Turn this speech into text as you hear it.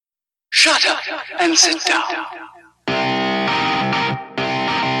Shut up and sit down.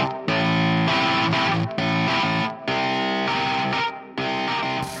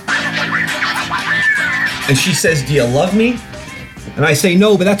 And she says, "Do you love me?" And I say,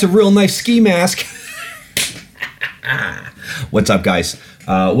 "No, but that's a real nice ski mask." What's up, guys?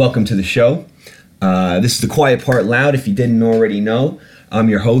 Welcome to the show. This is The Quiet Part Loud, if you didn't already know. I'm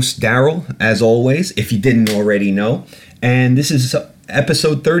your host, Daryl, as always, if you didn't already know. And this is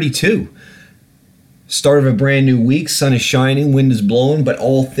episode 32. Start of a brand new week. Sun is shining, wind is blowing, but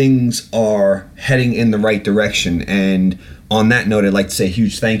all things are heading in the right direction. And on that note, I'd like to say a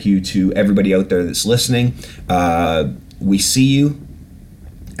huge thank you to everybody out there that's listening. We see you,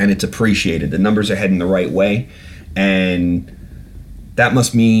 and it's appreciated. The numbers are heading the right way, and that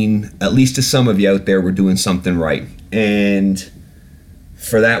must mean, at least to some of you out there, we're doing something right. And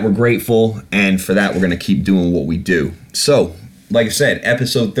for that, we're grateful, and for that, we're going to keep doing what we do. So, like I said,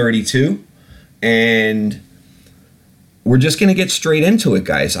 episode 32, and we're just going to get straight into it,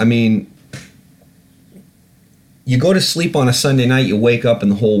 guys. I mean, you go to sleep on a Sunday night, you wake up,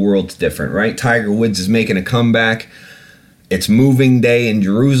 and the whole world's different, right? Tiger Woods is making a comeback. It's moving day in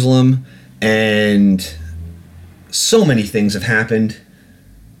Jerusalem, and so many things have happened,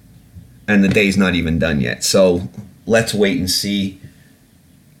 and the day's not even done yet. So let's wait and see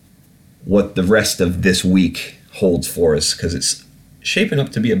what the rest of this week holds for us, because it's shaping up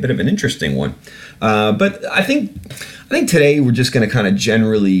to be a bit of an interesting one. But I think today we're just going to kind of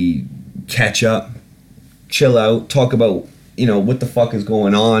generally catch up, chill out, talk about, what the fuck is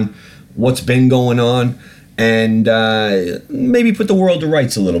going on, what's been going on, and maybe put the world to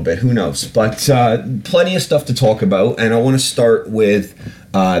rights a little bit. Who knows? But plenty of stuff to talk about, and I want to start with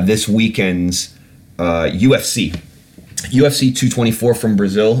this weekend's UFC. UFC 224 from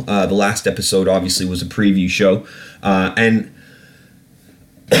Brazil. The last episode obviously was a preview show. And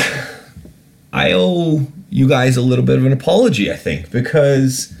I owe you guys a little bit of an apology, I think,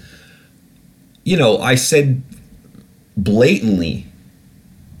 because, I said blatantly,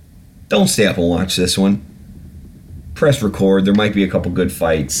 don't stay up and watch this one. Press record. There might be a couple good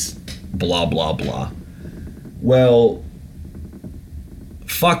fights. Blah, blah, blah. Well,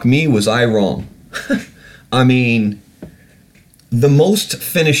 fuck me, was I wrong. I mean, the most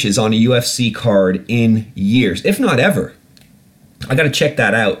finishes on a UFC card in years, if not ever. I got to check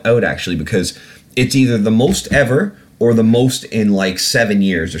that out actually, because it's either the most ever or the most in like 7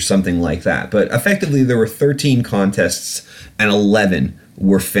 years or something like that. But effectively, there were 13 contests and 11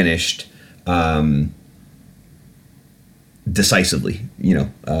 were finished decisively.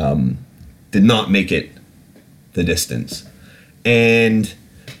 Did not make it the distance. And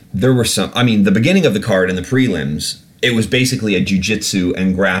there were some, the beginning of the card and the prelims, it was basically a jiu-jitsu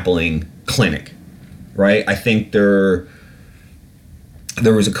and grappling clinic, right? I think there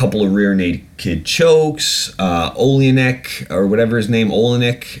was a couple of rear naked chokes. Olenek, or whatever his name,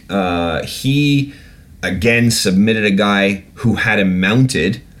 Olenek, he, again, submitted a guy who had him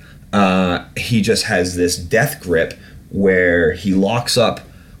mounted. He just has this death grip where he locks up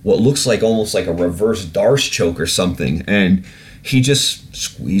what looks like almost like a reverse Darce choke or something, and he just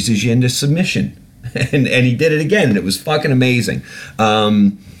squeezes you into submission. And he did it again, and it was fucking amazing.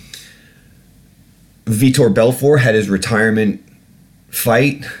 Vitor Belfort had his retirement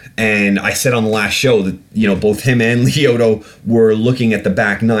fight, and I said on the last show that, both him and Lyoto were looking at the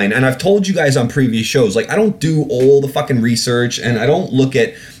back nine. And I've told you guys on previous shows, like, I don't do all the fucking research, and I don't look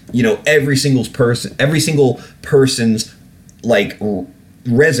at, every single person's, like,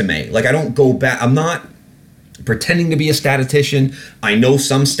 resume. Like, I don't go back. I'm not pretending to be a statistician. I know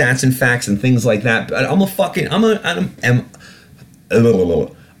some stats and facts and things like that, but I am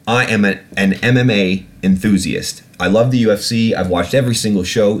an MMA enthusiast. I love the UFC. I've watched every single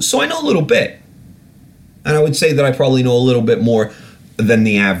show, so I know a little bit. And I would say that I probably know a little bit more than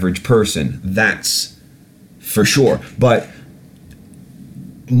the average person. That's for sure. But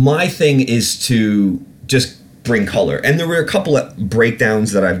my thing is to just bring color. And there were a couple of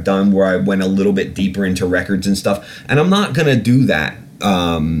breakdowns that I've done where I went a little bit deeper into records and stuff. And I'm not going to do that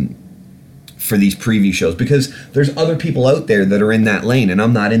for these preview shows, because there's other people out there that are in that lane, and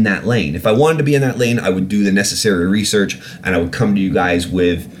I'm not in that lane. If I wanted to be in that lane, I would do the necessary research, and I would come to you guys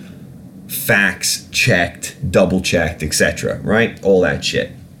with facts checked, double checked, etc., right? All that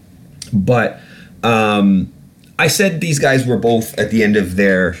shit. But I said these guys were both at the end of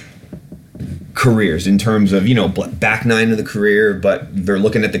their careers in terms of, back nine of the career, but they're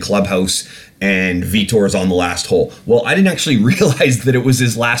looking at the clubhouse and Vitor's on the last hole. Well, I didn't actually realize that it was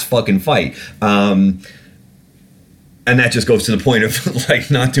his last fucking fight. And that just goes to the point of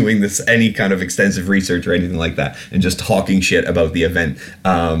like not doing this any kind of extensive research or anything like that, and just talking shit about the event.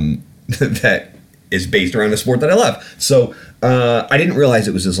 that is based around a sport that I love. So I didn't realize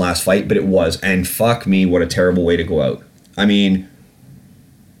it was his last fight, but it was. And fuck me, what a terrible way to go out. I mean,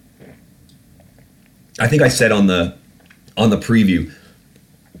 I think I said on the preview,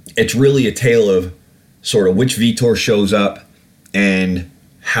 it's really a tale of sort of which Vitor shows up and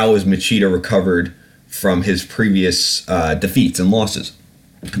how is Machida recovered from his previous defeats and losses,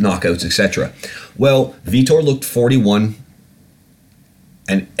 knockouts, etc. Well, Vitor looked 41,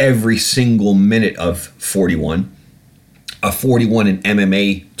 and every single minute of 41, a 41 in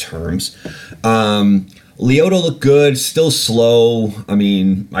MMA terms. Lyoto looked good, still slow. I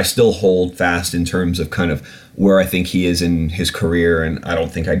mean, I still hold fast in terms of kind of where I think he is in his career, and I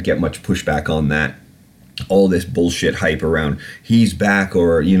don't think I'd get much pushback on that. All this bullshit hype around he's back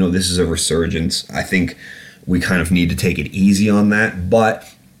or, this is a resurgence. I think we kind of need to take it easy on that,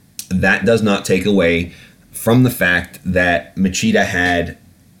 but that does not take away from the fact that Machida had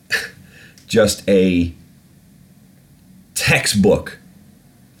just a textbook,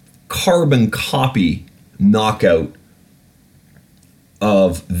 carbon copy knockout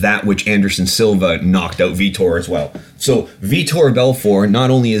of that which Anderson Silva knocked out Vitor as well. So Vitor Belfort, not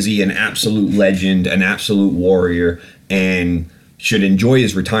only is he an absolute legend, an absolute warrior, and should enjoy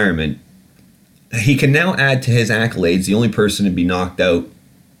his retirement, he can now add to his accolades the only person to be knocked out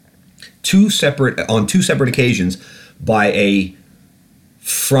on two separate occasions by a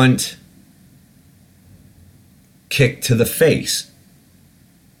front kick to the face.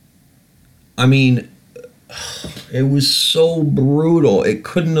 I mean, it was so brutal. It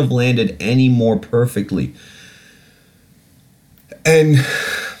couldn't have landed any more perfectly. And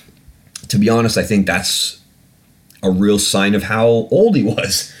to be honest, I think that's a real sign of how old he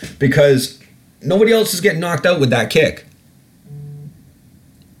was, because nobody else is getting knocked out with that kick.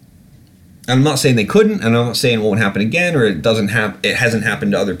 And I'm not saying they couldn't, and I'm not saying it won't happen again, or it hasn't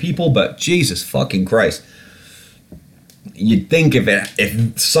happened to other people, but Jesus fucking Christ. You'd think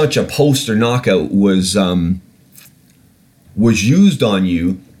if such a poster knockout was used on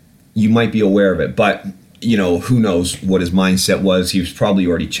you, you might be aware of it. But, who knows what his mindset was. He was probably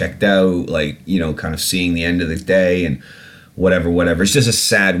already checked out, kind of seeing the end of the day and whatever. It's just a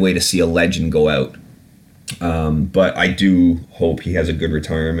sad way to see a legend go out. But I do hope he has a good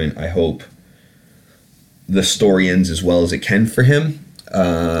retirement. I hope the story ends as well as it can for him.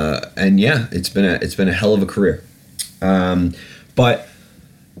 And yeah, it's been a hell of a career. But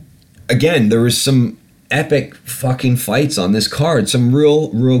again, there was some epic fucking fights on this card. Some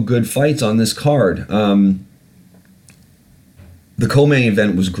real good fights on this card. The co-main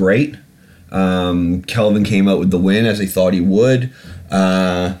event was great. Kelvin came out with the win, as I thought he would.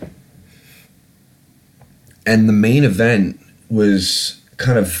 And the main event was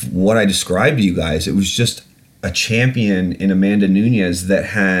kind of what I described to you guys. It was just a champion in Amanda Nunes that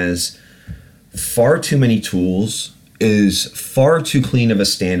has far too many tools, is far too clean of a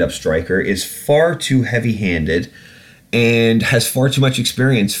stand-up striker, is far too heavy-handed, and has far too much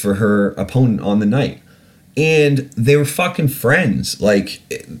experience for her opponent on the night. And they were fucking friends.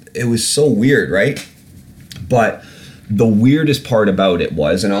 It was so weird, right? But the weirdest part about it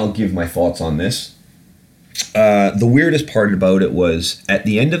was, and I'll give my thoughts on this, the weirdest part about it was, at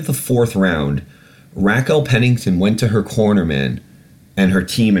the end of the fourth round, Raquel Pennington went to her corner man and her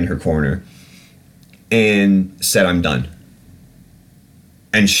team in her corner and said, "I'm done."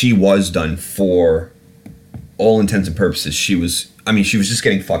 And she was done for all intents and purposes. She was just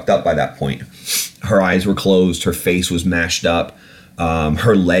getting fucked up by that point. Her eyes were closed. Her face was mashed up.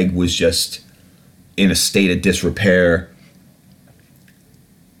 Her leg was just in a state of disrepair.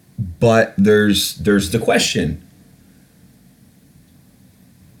 But there's the question.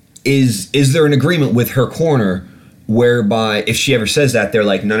 Is there an agreement with her corner whereby if she ever says that, they're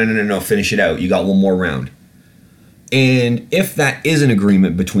like, no, finish it out. You got one more round. And if that is an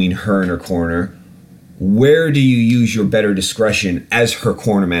agreement between her and her corner, where do you use your better discretion as her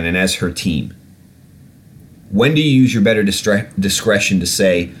cornerman and as her team? When do you use your better discretion to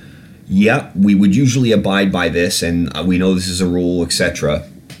say, yeah, we would usually abide by this and we know this is a rule, etc.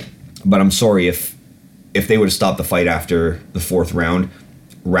 But I'm sorry, if they would have stopped the fight after the fourth round,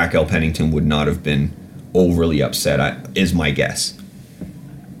 Raquel Pennington would not have been overly upset, is my guess.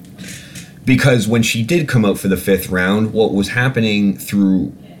 Because when she did come out for the fifth round, what was happening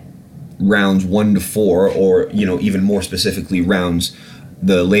through rounds 1 to 4, or even more specifically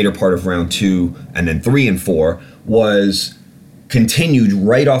the later part of round 2 and then 3 and 4, was continued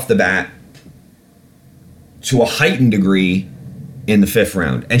right off the bat to a heightened degree in the fifth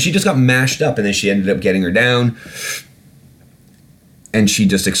round. And she just got mashed up, and then she ended up getting her down, and she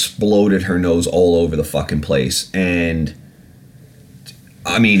just exploded her nose all over the fucking place. And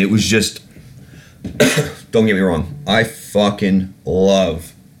I mean, it was just, don't get me wrong, I fucking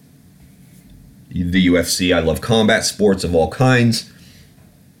love the UFC. I love combat sports of all kinds,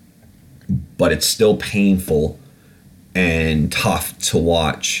 but it's still painful and tough to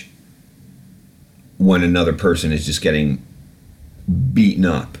watch when another person is just getting beaten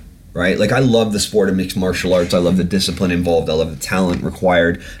up, right? Like, I love the sport of mixed martial arts. I love the discipline involved. I love the talent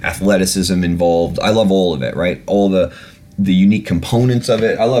required, athleticism involved. I love all of it, right? All the unique components of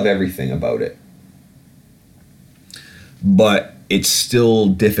it. I love everything about it. But it's still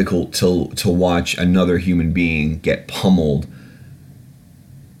difficult to watch another human being get pummeled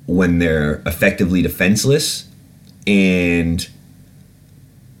when they're effectively defenseless and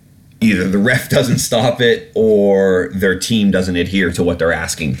either the ref doesn't stop it or their team doesn't adhere to what they're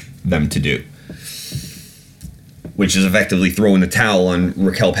asking them to do, which is effectively throwing the towel on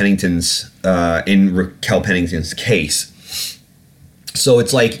Raquel Pennington's case. So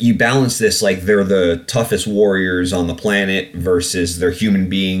it's like you balance this, like they're the toughest warriors on the planet versus they're human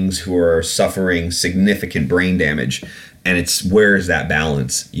beings who are suffering significant brain damage, and it's, where is that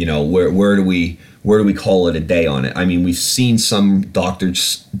balance? You know, where do we call it a day on it? I mean, we've seen some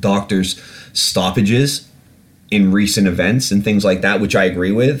doctors stoppages in recent events and things like that, which I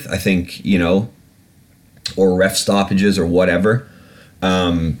agree with. I think, you know, or ref stoppages or whatever.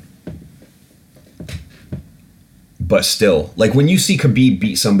 But still, like when you see Khabib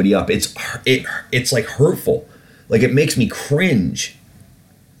beat somebody up, it's like hurtful. Like, it makes me cringe.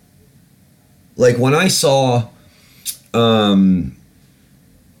 Like when I saw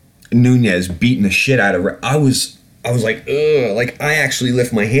Nunez beating the shit out of, I was like, ugh. Like, I actually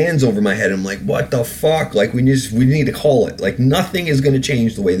lift my hands over my head. I'm like, what the fuck? Like, we need to call it. Like, nothing is going to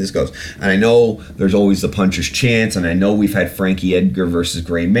change the way this goes. And I know there's always the puncher's chance, and I know we've had Frankie Edgar versus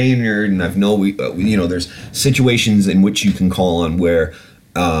Gray Maynard, and there's situations in which you can call on where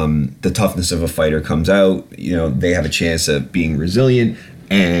the toughness of a fighter comes out. You know, they have a chance of being resilient,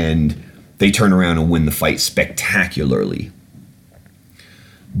 and they turn around and win the fight spectacularly.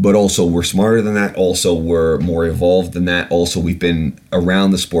 But also, we're smarter than that. Also, we're more evolved than that. Also, we've been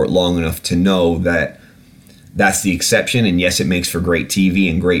around the sport long enough to know that that's the exception. And yes, it makes for great TV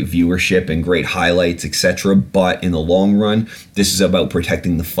and great viewership and great highlights, etc. But in the long run, this is about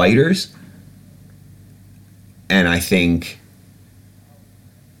protecting the fighters. And I think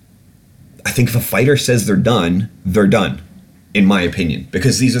if a fighter says they're done, in my opinion.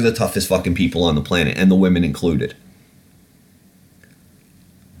 Because these are the toughest fucking people on the planet, and the women included.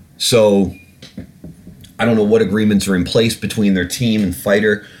 So, I don't know what agreements are in place between their team and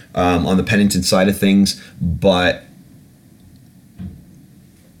fighter on the Pennington side of things, but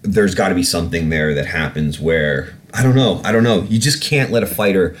there's got to be something there that happens where, I don't know. You just can't let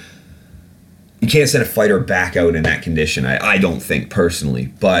you can't send a fighter back out in that condition, I don't think,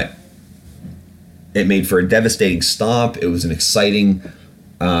 personally. But it made for a devastating stop. It was an exciting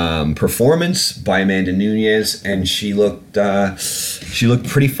performance by Amanda Nunez, and she looked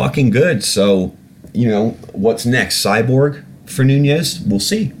pretty fucking good. So, you know, what's next? Cyborg for Nunez? We'll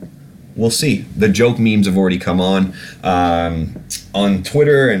see. The joke memes have already come on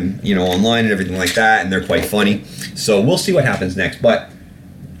Twitter and, you know, online and everything like that, and they're quite funny. So we'll see what happens next. But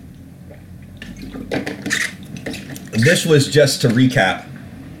this was just to recap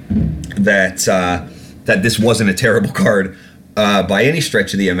that this wasn't a terrible card by any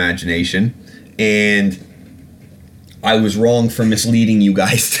stretch of the imagination, and I was wrong for misleading you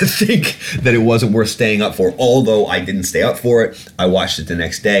guys to think that it wasn't worth staying up for, although I didn't stay up for it. I watched it the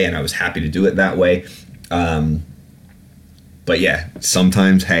next day, and I was happy to do it that way. But yeah,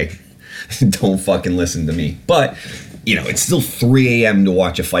 sometimes, hey, don't fucking listen to me. But, you know, it's still 3 a.m. to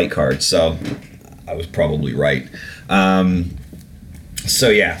watch a fight card, so I was probably right. So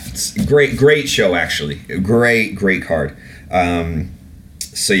yeah, it's great show, actually. Great card.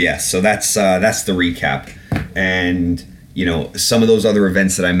 So that's the recap, and you know, some of those other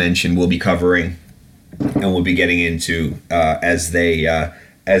events that I mentioned we'll be covering and we'll be getting into as they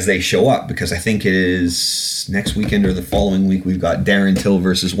show up, because I think it is next weekend or the following week we've got Darren Till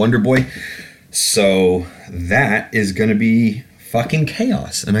versus Wonderboy, so that is gonna be fucking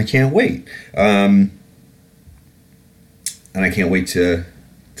chaos, and I can't wait. And I can't wait to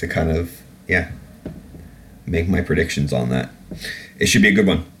kind of make my predictions on that. It should be a good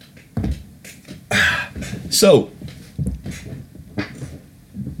one. So,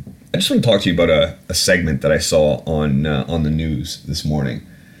 I just want to talk to you about a segment that I saw on the news this morning.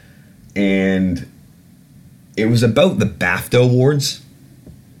 And it was about the BAFTA Awards,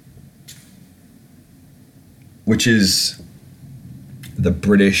 which is the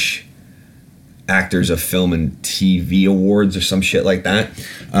British Actors of Film and TV Awards or some shit like that.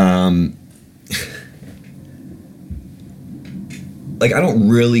 Like, I don't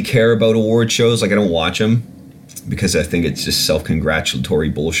really care about award shows. Like, I don't watch them because I think it's just self-congratulatory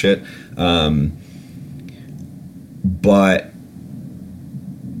bullshit. But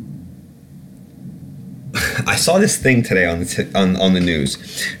I saw this thing today on the news,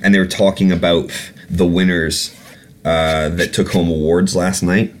 and they were talking about the winners that took home awards last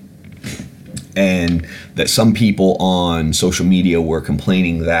night, and that some people on social media were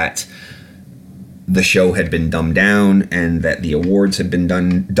complaining that the show had been dumbed down and that the awards had been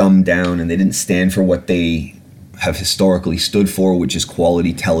dumbed down, and they didn't stand for what they have historically stood for, which is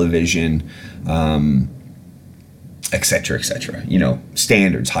quality television, et cetera, et cetera. You know,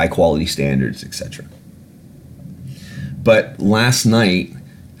 standards, high quality standards, et cetera. But last night,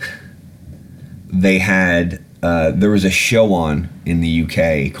 they had, there was a show on in the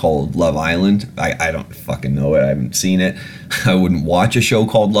UK called Love Island. I don't fucking know it. I haven't seen it. I wouldn't watch a show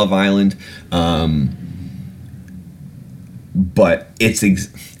called Love Island. But it's...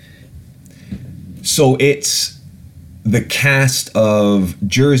 So it's the cast of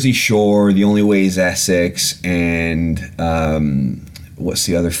Jersey Shore, The Only Way is Essex, and what's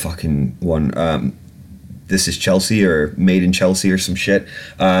the other fucking one? This Is Chelsea, or Made in Chelsea, or some shit.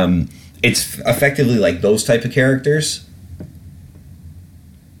 It's effectively like those type of characters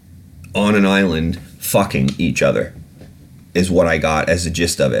on an island fucking each other is what I got as the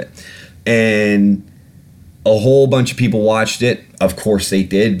gist of it. And a whole bunch of people watched it. Of course they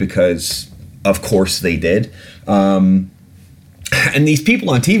did, because of course they did. And these people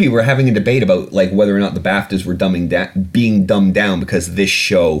on TV were having a debate about like whether or not the BAFTAs were being dumbed down because this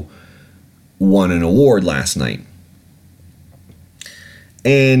show won an award last night.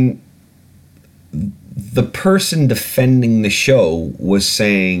 And the person defending the show was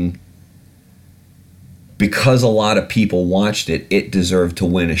saying because a lot of people watched it, it deserved to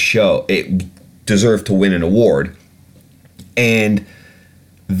win it deserved to win an award. And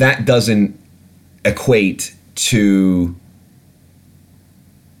that doesn't equate to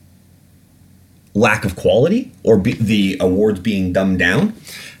lack of quality or the awards being dumbed down.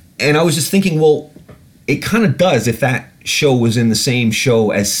 And I was just thinking, well, it kind of does if that show was in the same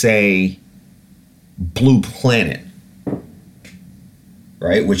show as, say, Blue Planet,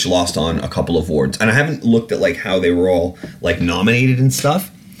 right? Which lost on a couple of awards. And I haven't looked at like how they were all like nominated and stuff,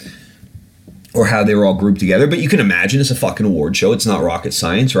 or how they were all grouped together. But you can imagine it's a fucking award show. It's not rocket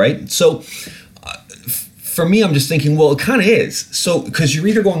science, right? So for me, I'm just thinking, well, it kind of is. So because you're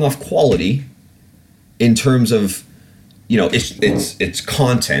either going off quality in terms of, you know, it's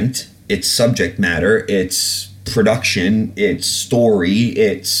content, it's subject matter, it's production, it's story,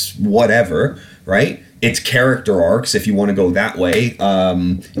 it's whatever, right? It's character arcs, if you want to go that way.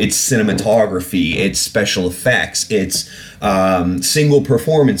 It's cinematography, it's special effects, it's single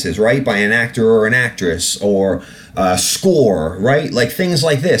performances, right, by an actor or an actress, or score, right? Like things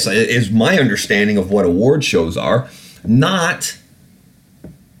like this is my understanding of what award shows are. Not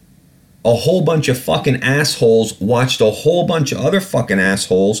a whole bunch of fucking assholes watched a whole bunch of other fucking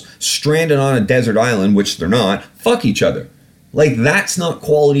assholes stranded on a desert island, which they're not, fuck each other. Like, that's not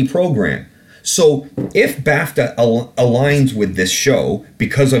quality program. So if BAFTA aligns with this show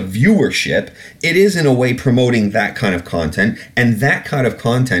because of viewership, it is in a way promoting that kind of content, and that kind of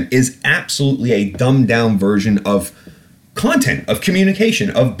content is absolutely a dumbed down version of content, of communication,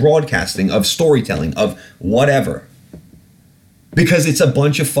 of broadcasting, of storytelling, of whatever. Because it's a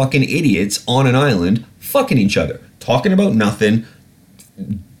bunch of fucking idiots on an island fucking each other, talking about nothing,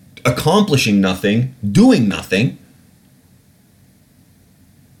 accomplishing nothing, doing nothing.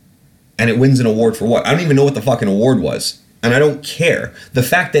 And it wins an award for what? I don't even know what the fucking award was. And I don't care. The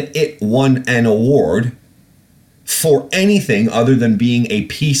fact that it won an award for anything other than being a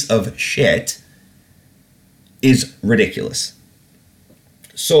piece of shit is ridiculous.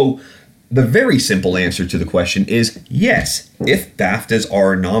 So the very simple answer to the question is yes. If BAFTAs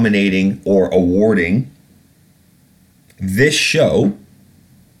are nominating or awarding this show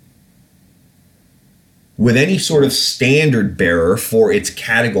with any sort of standard bearer for its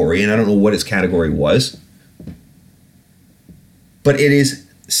category, and I don't know what its category was, but it is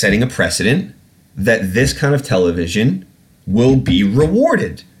setting a precedent that this kind of television will be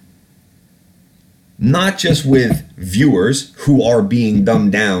rewarded. Not just with viewers who are being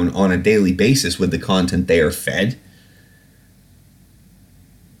dumbed down on a daily basis with the content they are fed,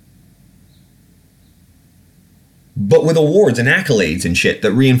 but with awards and accolades and shit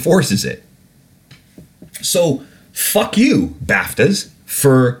that reinforces it. So, fuck you, BAFTAs,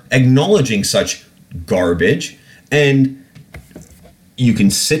 for acknowledging such garbage. And you can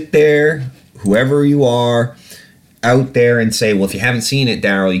sit there, whoever you are out there and say, well, if you haven't seen it,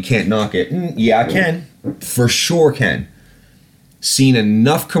 Daryl, you can't knock it. Yeah, I can. For sure can. Seen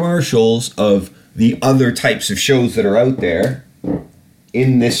enough commercials of the other types of shows that are out there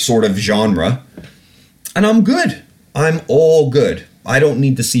in this sort of genre, and I'm good. I'm all good. I don't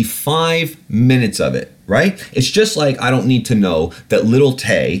need to see 5 minutes of it, right? It's just like I don't need to know that little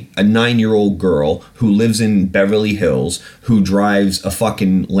Tay, a 9-year-old girl who lives in Beverly Hills, who drives a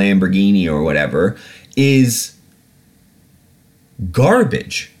fucking Lamborghini or whatever, is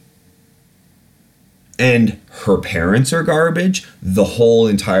garbage. And her parents are garbage. The whole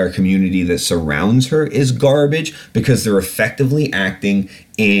entire community that surrounds her is garbage because they're effectively acting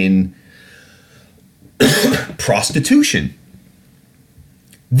in prostitution.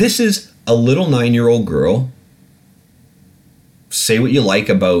 This is a little 9-year-old girl. Say what you like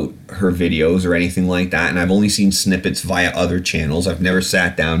about her videos or anything like that, and I've only seen snippets via other channels. I've never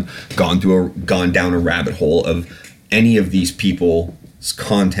sat down, gone down a rabbit hole of any of these people's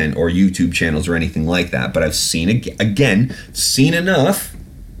content or YouTube channels or anything like that. But I've seen enough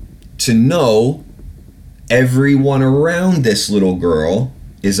to know everyone around this little girl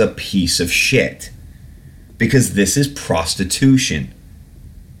is a piece of shit. Because this is prostitution.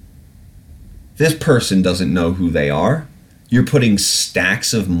 This person doesn't know who they are. You're putting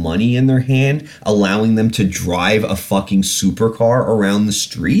stacks of money in their hand, allowing them to drive a fucking supercar around the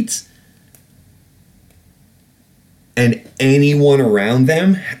streets. And anyone around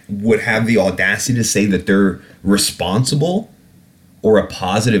them would have the audacity to say that they're responsible or a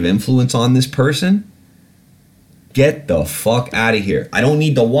positive influence on this person. Get the fuck out of here. I don't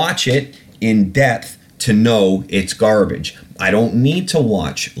need to watch it in depth to know it's garbage. I don't need to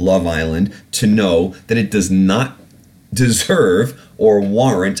watch Love Island to know that it does not deserve or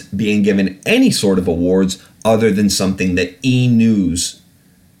warrant being given any sort of awards other than something that E! News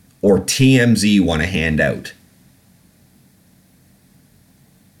or TMZ want to hand out.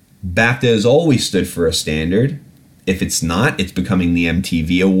 BAFTA has always stood for a standard. If it's not, it's becoming the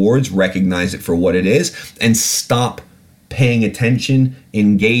MTV Awards. Recognize it for what it is and stop paying attention,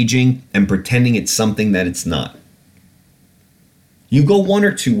 engaging, and pretending it's something that it's not. You go one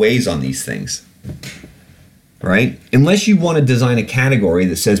or two ways on these things, right? Unless you want to design a category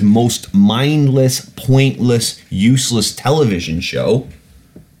that says most mindless, pointless, useless television show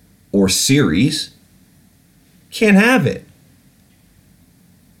or series, can't have it.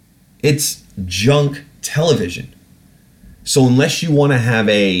 It's junk television. So unless you want to have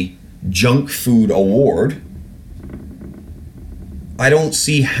a junk food award, I don't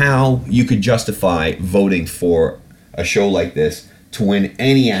see how you could justify voting for a show like this to win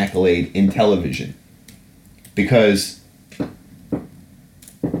any accolade in television. Because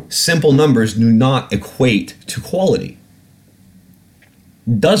simple numbers do not equate to quality.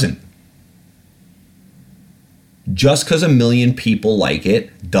 Doesn't. Just because 1 million people like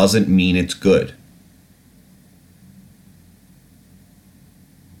it doesn't mean it's good.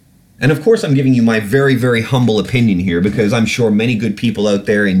 And of course I'm giving you my very, very humble opinion here because I'm sure many good people out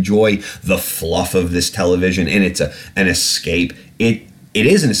there enjoy the fluff of this television and it's an escape. It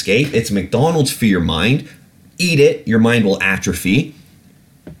is an escape. It's McDonald's for your mind. Eat it, your mind will atrophy.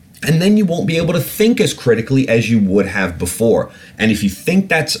 And then you won't be able to think as critically as you would have before. And if you think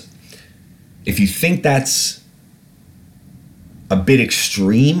that's a bit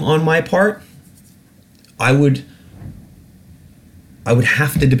extreme on my part, I would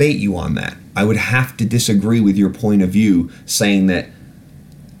have to debate you on that. I would have to disagree with your point of view, saying that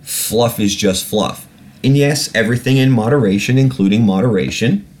fluff is just fluff. And yes, everything in moderation, including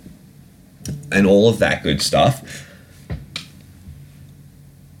moderation, and all of that good stuff.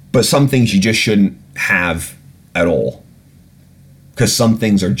 But some things you just shouldn't have at all. Because some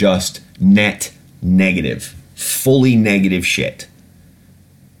things are just net negative, fully negative shit.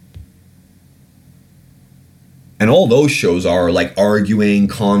 And all those shows are like arguing,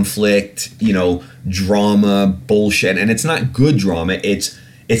 conflict, drama, bullshit. And it's not good drama. It's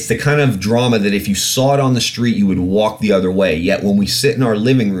the kind of drama that if you saw it on the street, you would walk the other way. Yet when we sit in our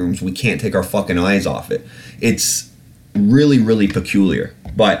living rooms, we can't take our fucking eyes off it. It's really, really peculiar.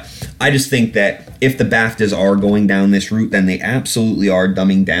 But I just think that if the BAFTAs are going down this route, then they absolutely are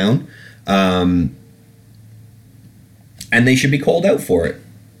dumbing down. And they should be called out for it.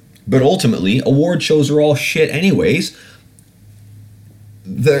 But ultimately, award shows are all shit anyways.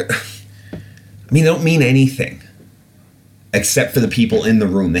 They don't mean anything. Except for the people in the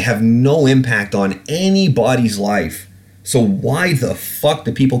room. They have no impact on anybody's life. So why the fuck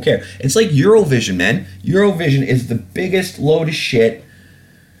do people care? It's like Eurovision, man. Eurovision is the biggest load of shit.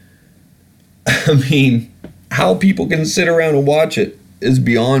 How people can sit around and watch it is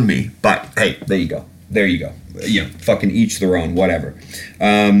beyond me. But hey, there you go. There you go. You know, fucking each their own, whatever.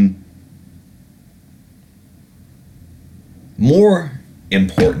 More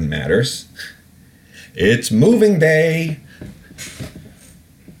important matters. It's moving day.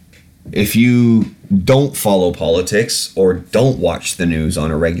 If you don't follow politics or don't watch the news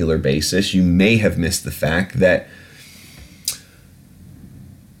on a regular basis, you may have missed the fact that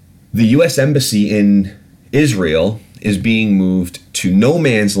the U.S. Embassy in Israel is being moved to no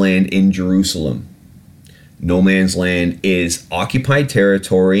man's land in Jerusalem. No man's land is occupied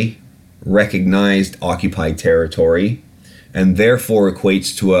territory, recognized occupied territory, and therefore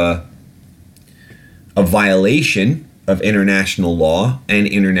equates to a violation of international law and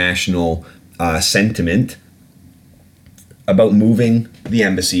international sentiment about moving the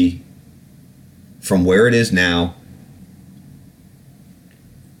embassy from where it is now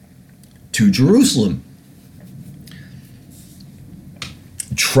to Jerusalem.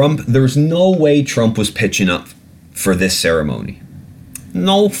 There's no way Trump was pitching up for this ceremony.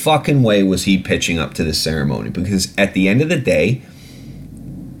 No fucking way was he pitching up to this ceremony, because at the end of the day,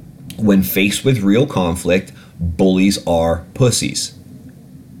 when faced with real conflict, bullies are pussies.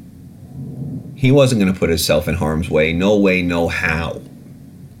 He wasn't going to put himself in harm's way. No way, no how.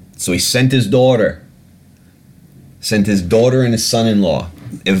 So he sent his daughter. Sent his daughter and his son-in-law.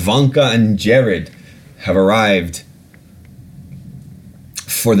 Ivanka and Jared have arrived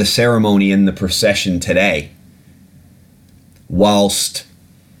for the ceremony and the procession today. Whilst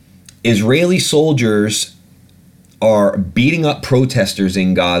Israeli soldiers are beating up protesters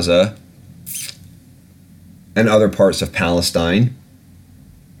in Gaza and other parts of Palestine,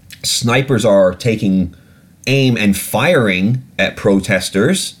 snipers are taking aim and firing at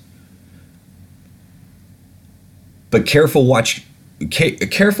protesters. But careful what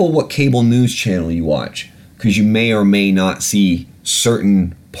cable news channel you watch, because you may or may not see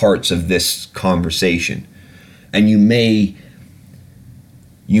certain parts of this conversation, and you may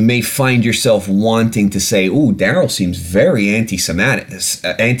find yourself wanting to say, "Ooh, Daryl seems very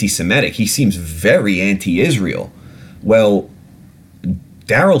anti-Semitic. He seems very anti-Israel." Well,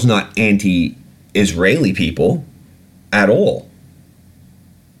 Daryl's not anti-Israeli people at all.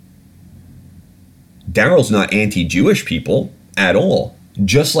 Daryl's not anti-Jewish people at all,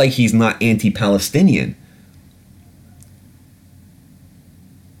 just like he's not anti-Palestinian.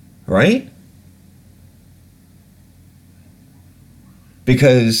 Right?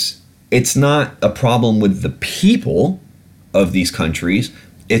 Because it's not a problem with the people of these countries,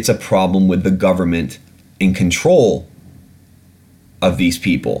 it's a problem with the government in control of these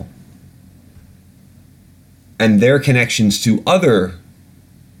people and their connections to other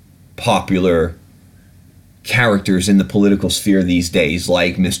popular characters in the political sphere these days,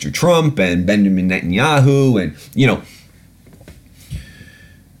 like Mr. Trump and Benjamin Netanyahu, and, you know,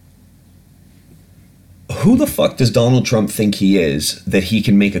 who the fuck does Donald Trump think he is that he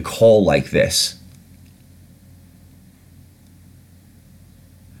can make a call like this?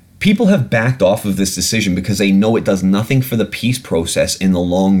 People have backed off of this decision because they know it does nothing for the peace process in the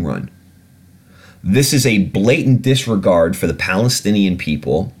long run. This is a blatant disregard for the Palestinian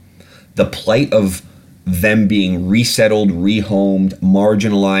people, the plight of them being resettled, rehomed,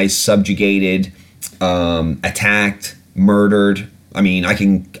 marginalized, subjugated, attacked, murdered. I mean, I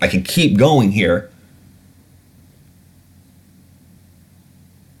can keep going here.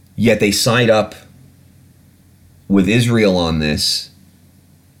 Yet they side up with Israel on this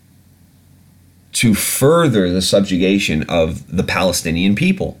to further the subjugation of the Palestinian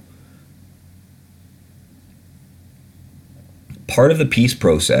people. Part of the peace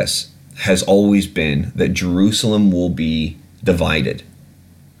process has always been that Jerusalem will be divided.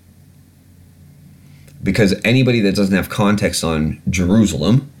 Because anybody that doesn't have context on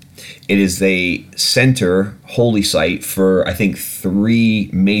Jerusalem, it is the center, holy site for, I think, 3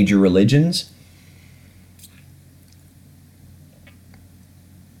 major religions.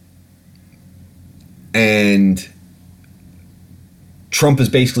 And Trump has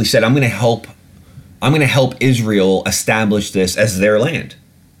basically said, I'm going to help Israel establish this as their land,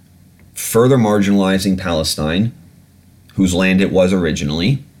 further marginalizing Palestine, whose land it was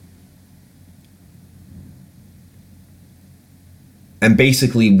originally. And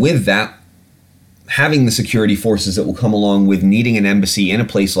basically with that, having the security forces that will come along with needing an embassy in a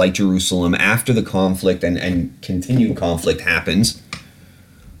place like Jerusalem after the conflict and continued conflict happens,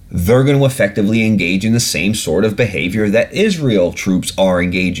 they're going to effectively engage in the same sort of behavior that Israel troops are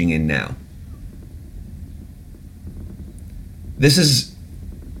engaging in now. This is,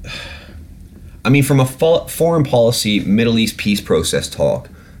 I mean, from a foreign policy, Middle East peace process talk,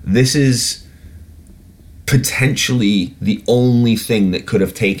 this is potentially the only thing that could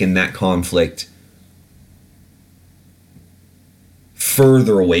have taken that conflict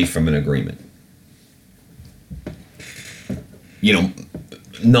further away from an agreement. You know,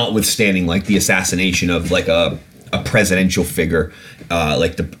 notwithstanding like the assassination of like a presidential figure,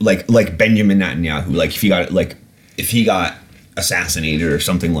 like Benjamin Netanyahu, like if he got assassinated or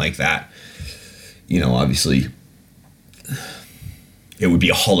something like that, you know, obviously it would be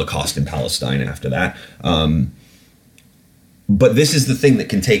a Holocaust in Palestine after that. But this is the thing that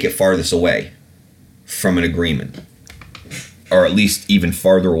can take it farthest away from an agreement, or at least even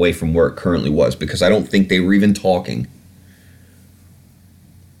farther away from where it currently was, because I don't think they were even talking.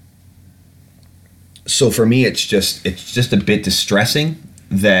 So for me, it's just a bit distressing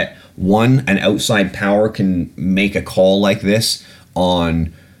that an outside power can make a call like this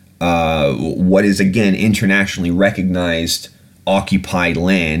on what is, again, internationally recognized occupied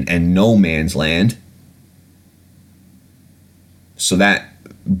land and no man's land. So that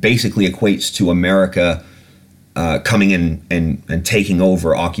basically equates to America coming in and taking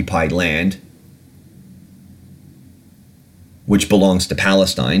over occupied land, which belongs to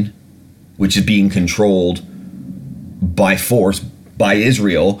Palestine, which is being controlled by force by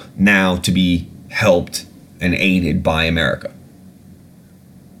Israel, now to be helped and aided by America.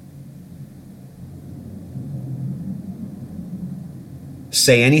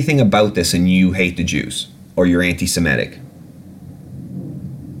 Say anything about this and you hate the Jews, or you're anti-Semitic.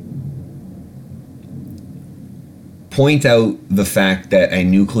 Point out the fact that a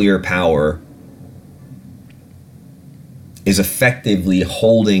nuclear power is effectively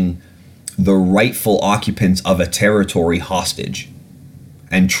holding the rightful occupants of a territory hostage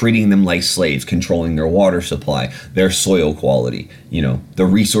and treating them like slaves, controlling their water supply, their soil quality, you know, the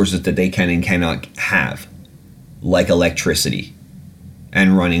resources that they can and cannot have, like electricity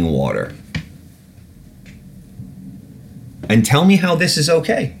and running water. And tell me how this is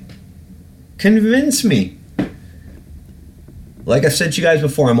okay. Convince me. Like I've said to you guys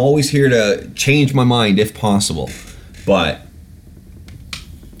before, I'm always here to change my mind if possible. But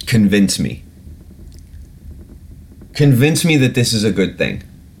convince me. Convince me that this is a good thing.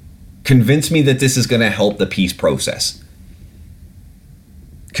 Convince me that this is going to help the peace process.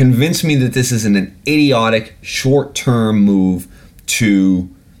 Convince me that this isn't an idiotic, short-term move to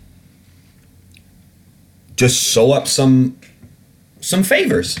just sew up some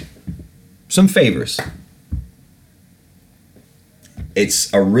favors. Some favors.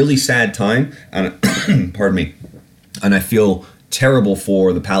 It's a really sad time, and pardon me, and I feel terrible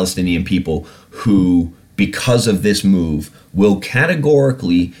for the Palestinian people who, because of this move, will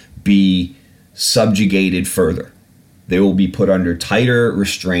categorically be subjugated further. They will be put under tighter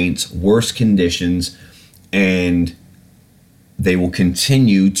restraints, worse conditions, and they will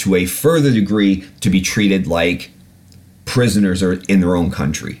continue to a further degree to be treated like prisoners in their own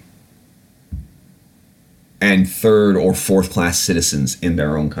country and third or fourth class citizens in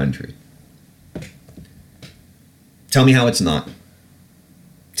their own country. Tell me how it's not.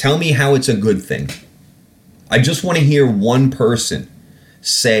 Tell me how it's a good thing. I just want to hear one person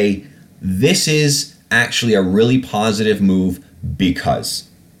say, this is actually a really positive move because,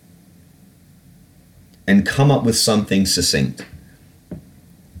 and come up with something succinct.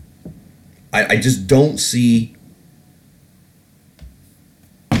 I just don't see,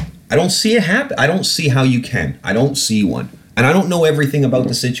 I don't see it happen. I don't see how you can. I don't see one. And I don't know everything about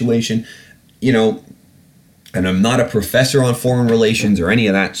the situation, you know, and I'm not a professor on foreign relations or any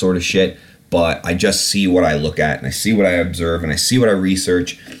of that sort of shit, but I just see what I look at and I see what I observe and I see what I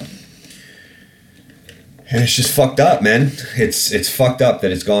research. And it's just fucked up, man. It's fucked up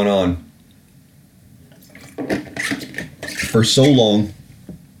that it's gone on for so long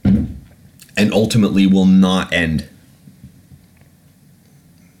and ultimately will not end.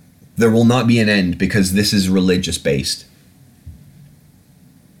 There will not be an end because this is religious based.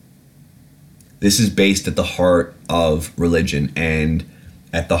 This is based at the heart of religion and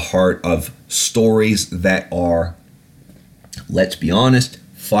at the heart of stories that are, let's be honest,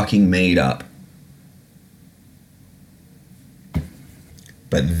 fucking made up.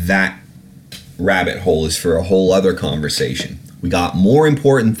 But that rabbit hole is for a whole other conversation. We got more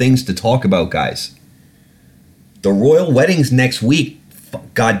important things to talk about, guys. The royal wedding's next week.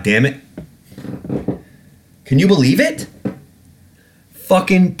 God damn it. Can you believe it?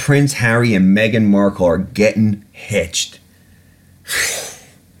 Fucking Prince Harry and Meghan Markle are getting hitched.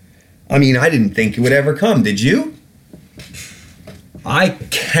 I mean, I didn't think it would ever come, did you? I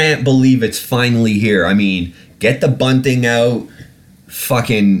can't believe it's finally here. I mean, get the bunting out.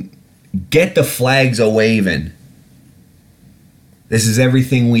 Fucking get the flags a-waving. This is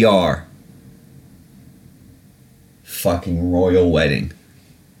everything we are. fucking royal wedding.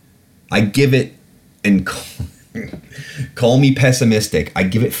 I give it, and call me pessimistic, I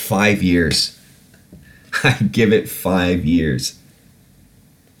give it 5 years. I give it 5 years.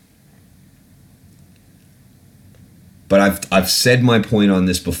 But I've said my point on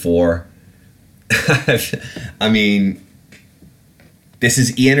this before. I mean, this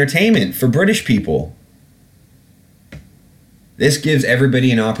is e-entertainment for British people. This gives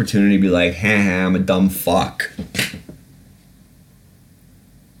everybody an opportunity to be like, haha, I'm a dumb fuck.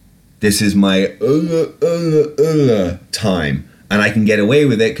 This is my time. And I can get away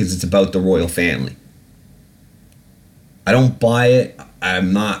with it because it's about the royal family. I don't buy it.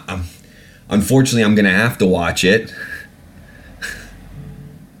 Unfortunately, I'm going to have to watch it.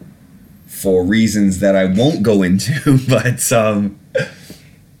 For reasons that I won't go into. But,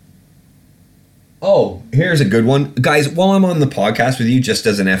 oh, here's a good one. Guys, while I'm on the podcast with you, just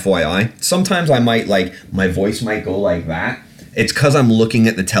as an FYI, sometimes I might, my voice might go like that. It's because I'm looking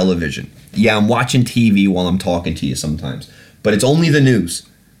at the television. Yeah, I'm watching TV while I'm talking to you sometimes. But it's only the news.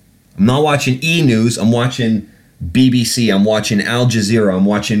 I'm not watching E-News. I'm watching BBC. I'm watching Al Jazeera. I'm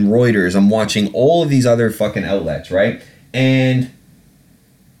watching Reuters. I'm watching all of these other fucking outlets, right? And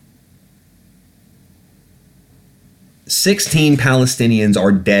 16 Palestinians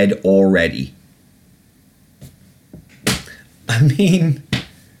are dead already. I mean,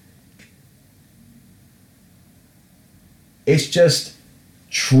 it's just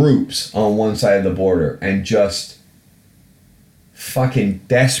troops on one side of the border and just fucking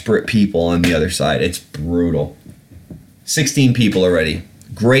desperate people on the other side. It's brutal. 16 people already.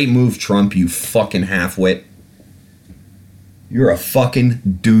 Great move, Trump, you fucking half-wit. You're a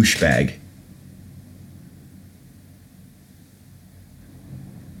fucking douchebag.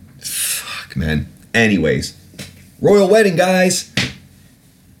 Fuck, man. Anyways, royal wedding, guys.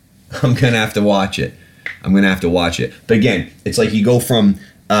 I'm gonna have to watch it. But again, it's like you go from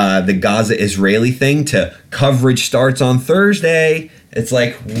the Gaza-Israeli thing to coverage starts on Thursday. It's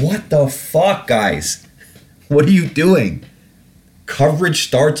like, what the fuck, guys? What are you doing? Coverage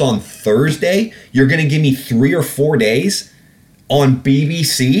starts on Thursday? You're gonna give me 3 or 4 days on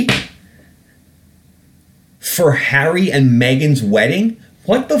BBC for Harry and Meghan's wedding?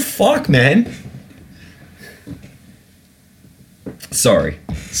 What the fuck, man? Sorry.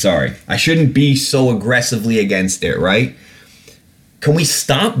 I shouldn't be so aggressively against it, right? Can we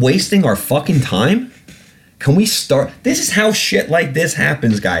stop wasting our fucking time? Can we start? This is how shit like this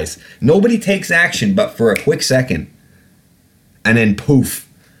happens, guys. Nobody takes action but for a quick second. And then poof.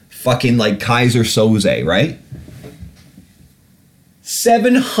 Fucking like Kaiser Soze, right?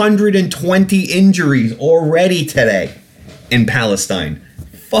 720 injuries already today in Palestine.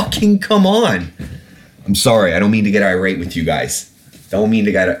 Fucking come on. I'm sorry, I don't mean to get irate with you guys. Don't mean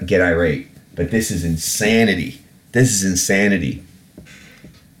to get irate. But this is insanity.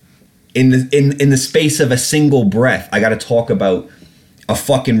 In the space of a single breath, I gotta talk about a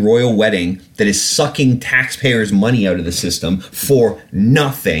fucking royal wedding that is sucking taxpayers' money out of the system for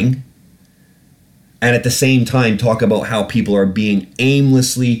nothing. And at the same time talk about how people are being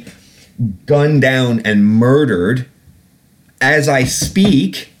aimlessly gunned down and murdered as I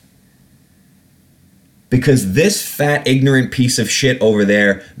speak. Because this fat, ignorant piece of shit over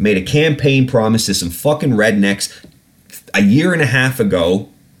there made a campaign promise to some fucking rednecks a year and a half ago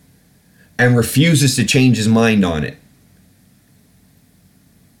and refuses to change his mind on it.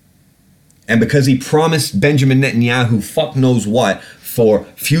 And because he promised Benjamin Netanyahu fuck knows what for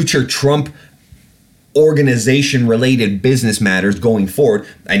future Trump organization-related business matters going forward,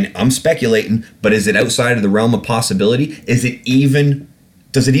 and I'm speculating, but is it outside of the realm of possibility? Does it even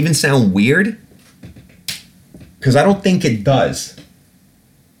sound weird? Because I don't think it does.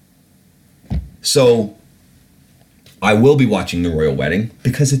 So, I will be watching the royal wedding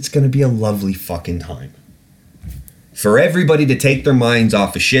because it's going to be a lovely fucking time. For everybody to take their minds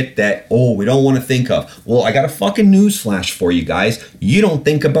off of shit that, we don't want to think of. Well, I got a fucking news flash for you guys. You don't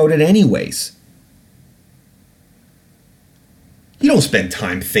think about it anyways. You don't spend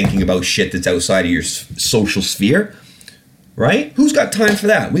time thinking about shit that's outside of your social sphere. Right? Who's got time for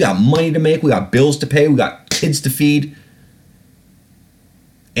that? We got money to make. We got bills to pay. We got kids to feed.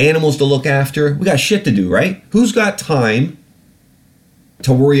 Animals to look after. We got shit to do, right? Who's got time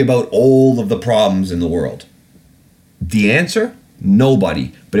to worry about all of the problems in the world? The answer?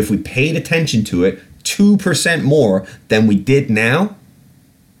 Nobody. But if we paid attention to it 2% more than we did now,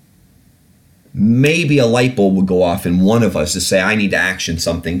 maybe a light bulb would go off in one of us to say, I need to action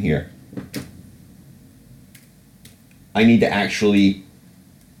something here. I need to actually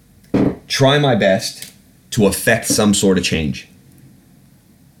try my best to affect some sort of change.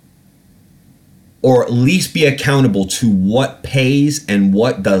 or at least be accountable to what pays and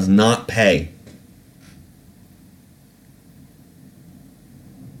what does not pay.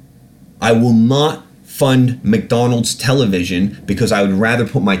 I will not fund McDonald's television because I would rather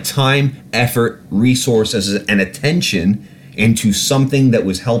put my time, effort, resources, and attention into something that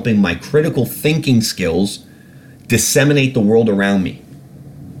was helping my critical thinking skills disseminate the world around me.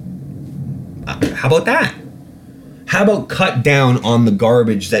 How about that? How about cut down on the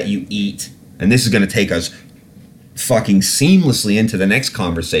garbage that you eat? And this is going to take us fucking seamlessly into the next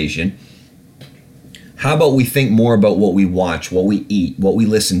conversation. How about we think more about what we watch, what we eat, what we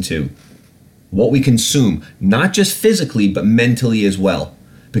listen to, what we consume, not just physically, but mentally as well.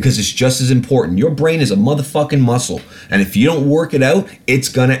 Because it's just as important. Your brain is a motherfucking muscle. And if you don't work it out, it's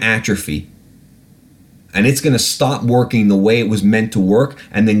going to atrophy. And it's going to stop working the way it was meant to work.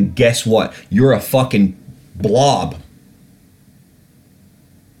 And then guess what? You're a fucking blob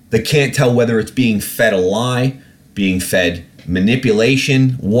that can't tell whether it's being fed a lie, being fed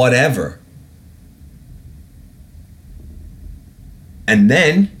manipulation, whatever. And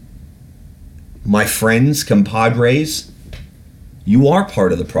then, my friends, compadres, you are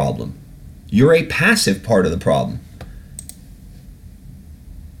part of the problem. You're a passive part of the problem.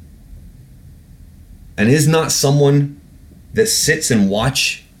 And is not someone that sits and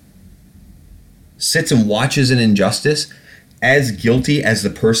watches an injustice as guilty as the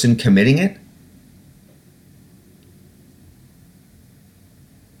person committing it?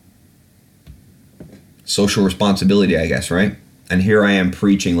 Social responsibility, I guess, right? And here I am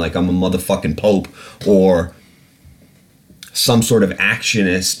preaching like I'm a motherfucking pope or some sort of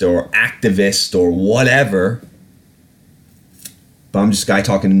actionist or activist or whatever. But I'm just a guy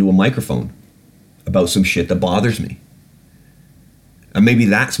talking into a microphone about some shit that bothers me. And maybe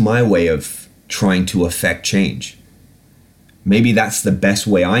that's my way of trying to affect change. Maybe that's the best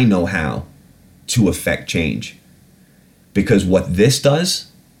way I know how to affect change. Because what this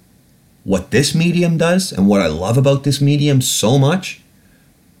does, what this medium does, and what I love about this medium so much,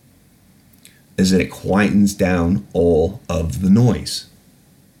 is that it quietens down all of the noise.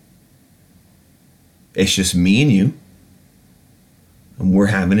 It's just me and you, and we're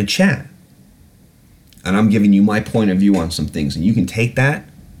having a chat. And I'm giving you my point of view on some things, and you can take that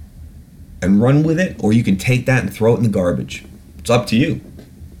and run with it, or you can take that and throw it in the garbage. It's up to you.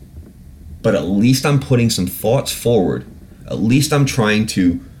 But at least I'm putting some thoughts forward. At least I'm trying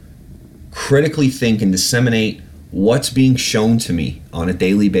to critically think and disseminate what's being shown to me on a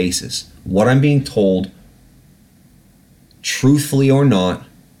daily basis. What I'm being told, truthfully or not,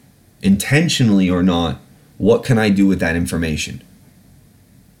 intentionally or not, what can I do with that information?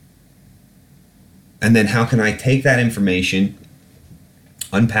 And then how can I take that information,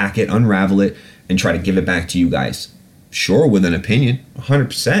 unpack it, unravel it, and try to give it back to you guys? Sure, with an opinion,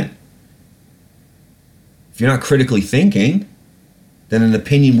 100%. If you're not critically thinking, then an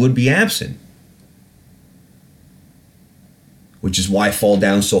opinion would be absent. Which is why I fall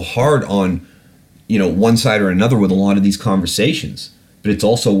down so hard on, one side or another with a lot of these conversations. But it's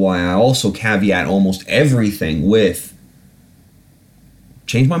also why I also caveat almost everything with,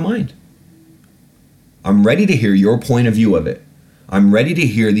 change my mind. I'm ready to hear your point of view of it. I'm ready to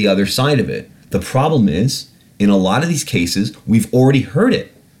hear the other side of it. The problem is, in a lot of these cases, we've already heard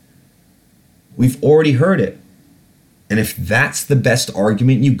it. We've already heard it. And if that's the best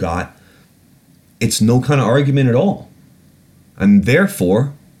argument you got, it's no kind of argument at all. And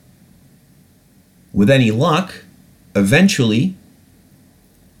therefore, with any luck, eventually,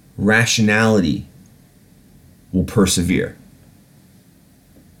 rationality will persevere.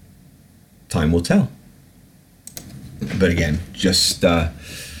 Time will tell. But again, just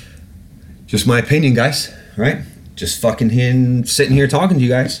my opinion, guys, right? Just sitting here talking to you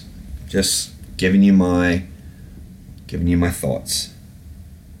guys. Just giving you my thoughts.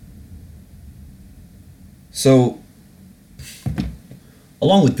 So,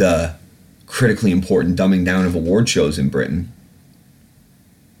 along with the critically important dumbing down of award shows in Britain,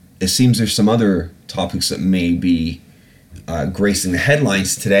 it seems there's some other topics that may be gracing the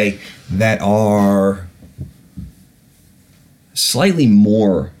headlines today that are slightly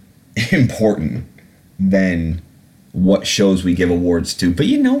more important than what shows we give awards to. But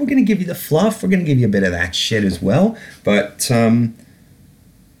we're going to give you the fluff. We're going to give you a bit of that shit as well. But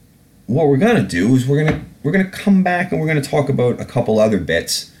what we're going to do is we're going to come back and we're going to talk about a couple other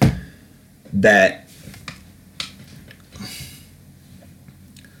bits that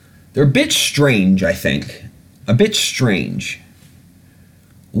they're a bit strange, I think. A bit strange.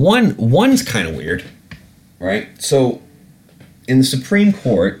 One's kind of weird, right? So, in the Supreme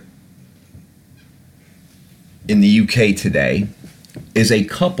Court in the UK today is a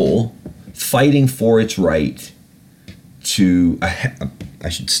couple fighting for its right to I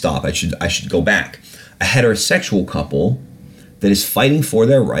should go back. A heterosexual couple that is fighting for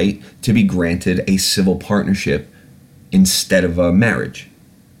their right to be granted a civil partnership instead of a marriage.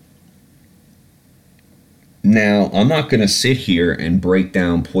 Now, I'm not going to sit here and break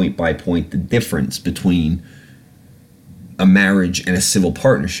down point by point the difference between a marriage and a civil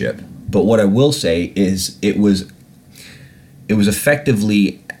partnership, but what I will say is it was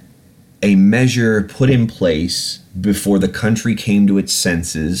effectively a measure put in place before the country came to its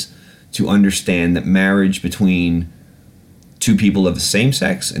senses to understand that marriage between two people of the same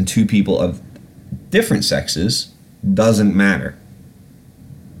sex and two people of different sexes doesn't matter.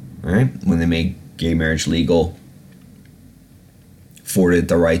 All right? When they made gay marriage legal, afforded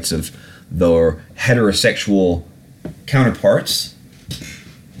the rights of their heterosexual counterparts.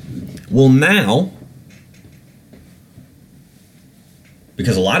 Well, now,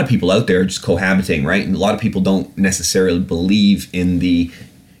 because a lot of people out there are just cohabiting, right? And a lot of people don't necessarily believe in the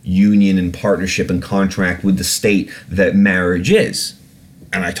union and partnership and contract with the state that marriage is.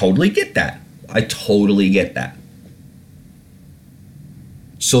 And I totally get that.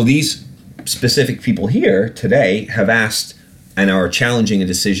 So these specific people here today have asked and are challenging a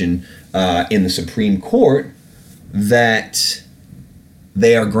decision in the Supreme Court that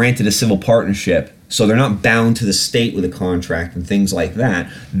they are granted a civil partnership. So they're not bound to the state with a contract and things like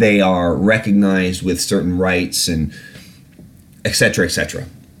that. They are recognized with certain rights and et cetera, et cetera.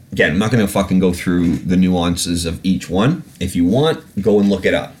 Again, I'm not going to fucking go through the nuances of each one. If you want, go and look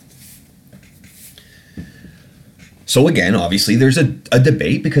it up. So again, obviously there's a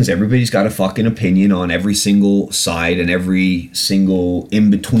debate because everybody's got a fucking opinion on every single side and every single in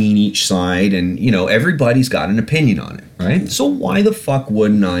between each side, and you know, everybody's got an opinion on it, right? So why the fuck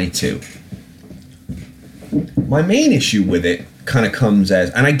wouldn't I too? My main issue with it kind of comes as,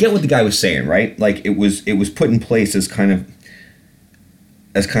 and I get what the guy was saying, right? Like it was put in place as kind of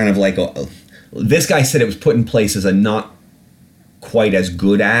like this guy said it was put in place as a not quite as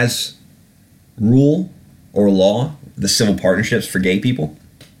good as rule or law, the civil partnerships for gay people,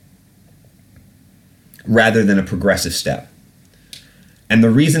 rather than a progressive step. And the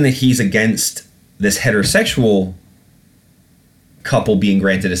reason that he's against this heterosexual couple being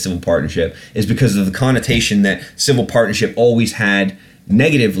granted a civil partnership is because of the connotation that civil partnership always had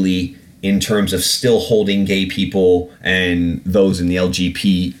negatively in terms of still holding gay people and those in the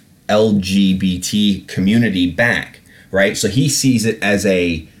LGBT community back, right? So he sees it as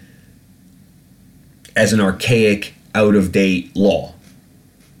an archaic, out-of-date law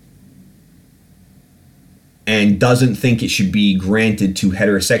and doesn't think it should be granted to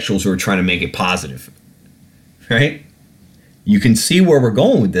heterosexuals who are trying to make it positive, right? You can see where we're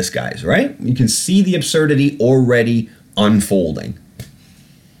going with this, guys, right? You can see the absurdity already unfolding.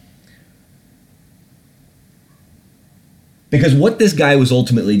 Because what this guy was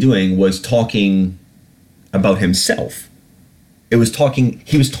ultimately doing was talking about himself. He was talking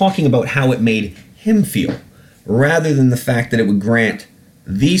about how it made him feel, rather than the fact that it would grant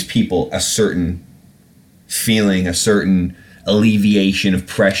these people a certain feeling, a certain alleviation of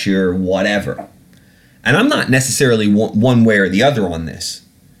pressure, whatever. And I'm not necessarily one way or the other on this.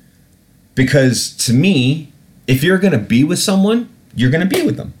 Because to me, if you're going to be with someone, you're going to be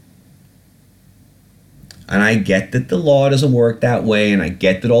with them. And I get that the law doesn't work that way, and I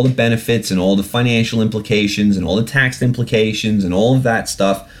get that all the benefits and all the financial implications and all the tax implications and all of that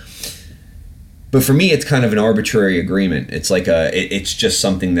stuff. But for me, it's kind of an arbitrary agreement. It's like it's just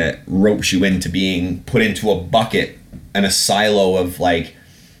something that ropes you into being put into a bucket and a silo of like,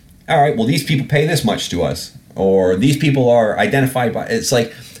 all right, well, these people pay this much to us, or these people are identified by. It's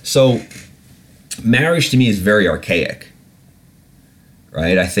like, so marriage to me is very archaic,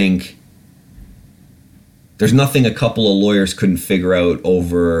 right? I think there's nothing a couple of lawyers couldn't figure out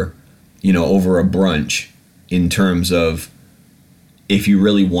over a brunch in terms of if you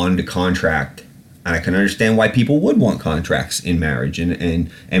really wanted to contract. And I can understand why people would want contracts in marriage and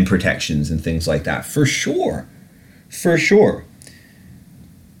protections and things like that. For sure.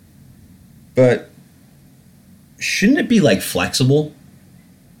 But shouldn't it be like flexible?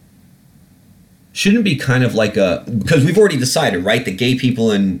 Shouldn't it be kind of like because we've already decided, right, that gay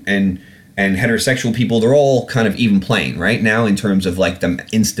people and heterosexual people, they're all kind of even playing right now in terms of like the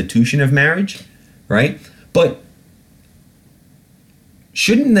institution of marriage, right? But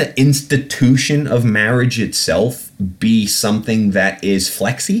shouldn't the institution of marriage itself be something that is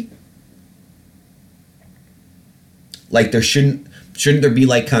flexy? Like shouldn't there be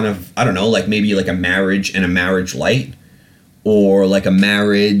like kind of, I don't know, like maybe like a marriage and a marriage light, or like a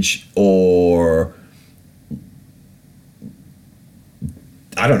marriage, or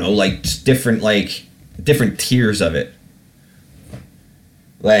I don't know, like just different tiers of it.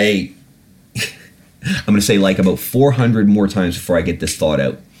 Like, I'm going to say like about 400 more times before I get this thought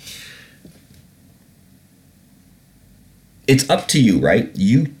out. It's up to you, right?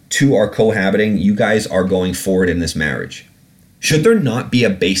 You two are cohabiting. You guys are going forward in this marriage. Should there not be a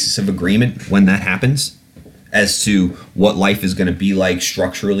basis of agreement when that happens as to what life is going to be like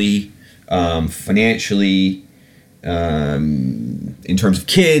structurally, financially, in terms of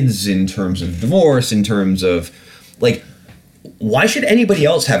kids, in terms of divorce, in terms of, like, why should anybody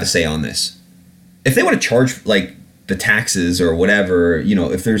else have a say on this? If they want to charge, like, the taxes or whatever, you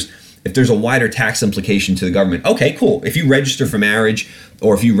know, if there's a wider tax implication to the government, okay, cool. If you register for marriage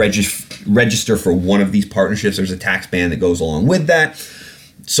or if you register for one of these partnerships, there's a tax ban that goes along with that,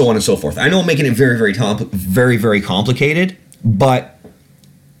 so on and so forth. I know I'm making it very, very complicated, but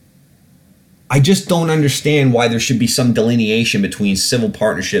I just don't understand why there should be some delineation between civil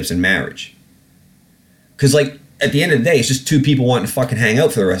partnerships and marriage. Because, like, at the end of the day, it's just two people wanting to fucking hang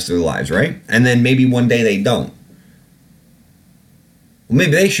out for the rest of their lives, right? And then maybe one day they don't. Well,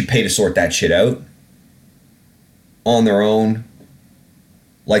 maybe they should pay to sort that shit out on their own,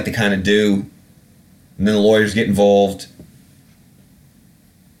 like they kind of do. And then the lawyers get involved.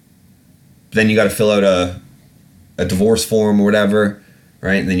 Then you got to fill out a divorce form or whatever,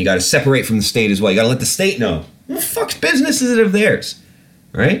 right? And then you got to separate from the state as well. You got to let the state know. What the fuck's business is it of theirs,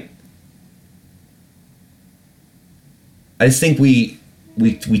 right? I just think we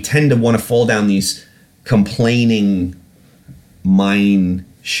tend to want to fall down these complaining mine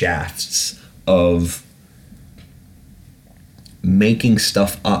shafts of making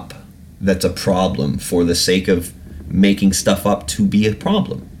stuff up that's a problem for the sake of making stuff up to be a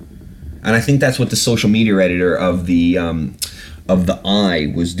problem. And I think that's what the social media editor of the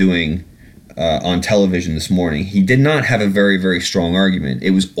Eye was doing on television this morning. He did not have a very, very strong argument.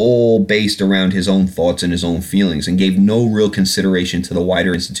 It was all based around his own thoughts and his own feelings and gave no real consideration to the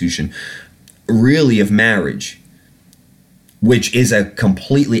wider institution, really, of marriage, which is a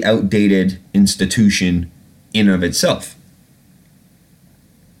completely outdated institution in and of itself.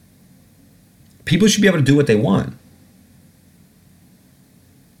 People should be able to do what they want.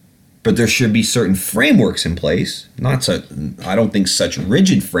 But there should be certain frameworks in place. I don't think such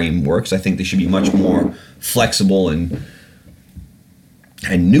rigid frameworks. I think they should be much more flexible and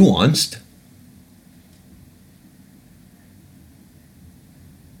nuanced.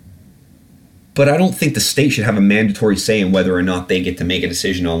 But I don't think the state should have a mandatory say in whether or not they get to make a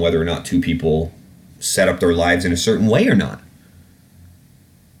decision on whether or not two people set up their lives in a certain way or not.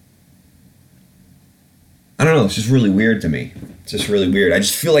 I don't know, it's just really weird to me. It's just really weird. I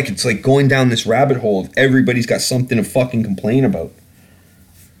just feel like it's like going down this rabbit hole of everybody's got something to fucking complain about.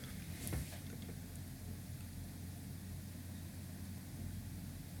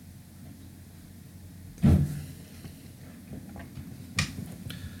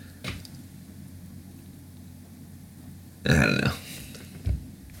 I don't know.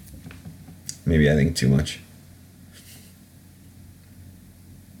 Maybe I think too much.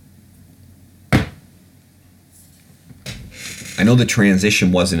 I know the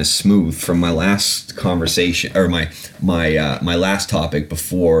transition wasn't as smooth from my last conversation or my last topic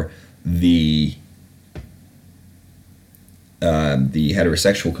before the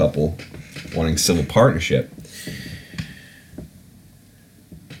heterosexual couple wanting civil partnership,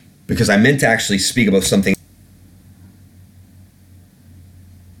 because I meant to actually speak about something.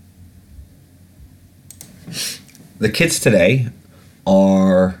 The kids today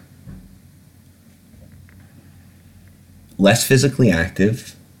are less physically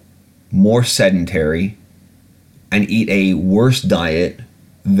active, more sedentary, and eat a worse diet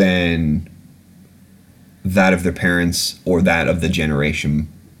than that of their parents or that of the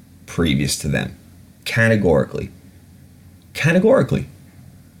generation previous to them. Categorically.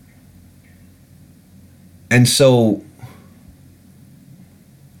 And so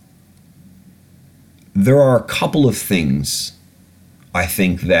there are a couple of things I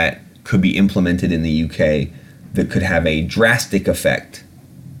think that could be implemented in the UK that could have a drastic effect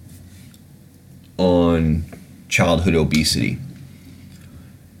on childhood obesity.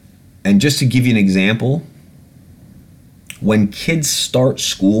 And just to give you an example, when kids start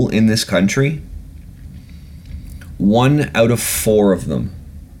school in this country, 1 out of 4 of them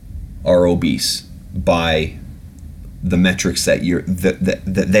are obese by the metrics that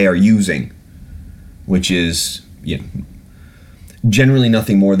they are using, which is, you know, generally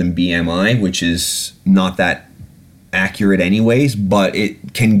nothing more than BMI, which is not that accurate anyways, but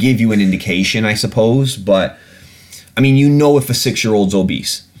it can give you an indication, I suppose. But I mean, you know, if a 6-year-old's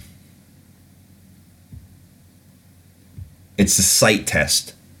obese. It's a sight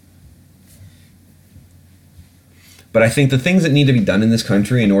test. But I think the things that need to be done in this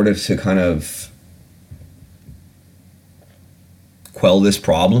country in order to kind of quell this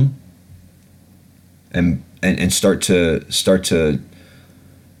problem and start to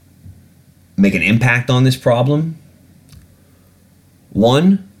make an impact on this problem.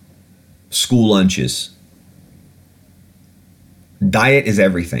 One, school lunches. Diet is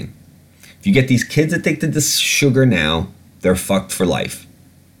everything. If you get these kids addicted to sugar now, they're fucked for life.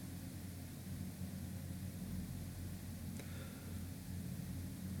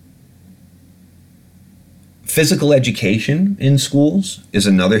 Physical education in schools is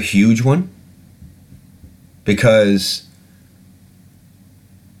another huge one, because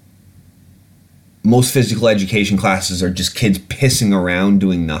most physical education classes are just kids pissing around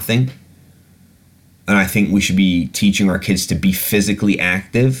doing nothing. And I think we should be teaching our kids to be physically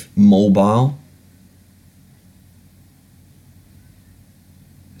active, mobile.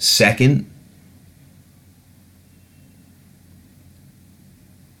 Second,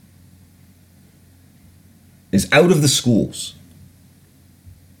 is out of the schools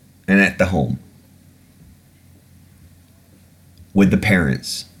and at the home with the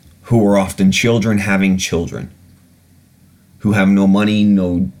parents, who are often children having children, who have no money,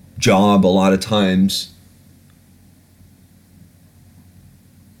 no job a lot of times,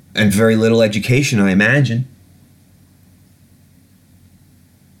 and very little education, I imagine.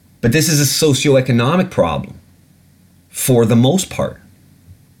 But this is a socioeconomic problem for the most part.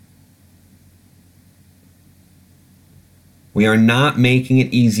 We are not making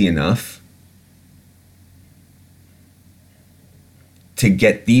it easy enough to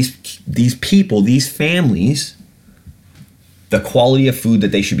get these people, these families, the quality of food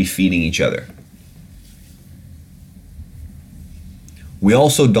that they should be feeding each other. We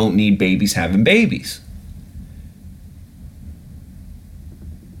also don't need babies having babies.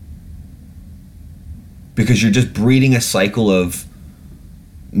 Because you're just breeding a cycle of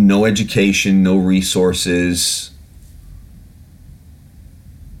no education, no resources,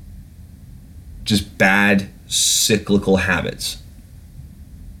 just bad cyclical habits.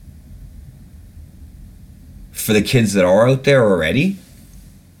 For the kids that are out there already,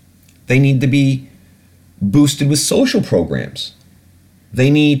 they need to be boosted with social programs. They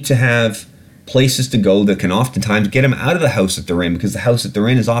need to have places to go that can oftentimes get them out of the house that they're in, because the house that they're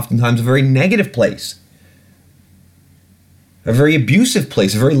in is oftentimes a very negative place, a very abusive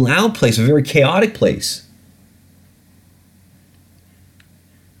place, a very loud place, a very chaotic place.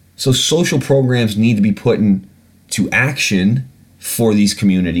 So social programs need to be put into action for these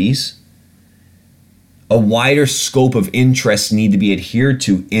communities. A wider scope of interests need to be adhered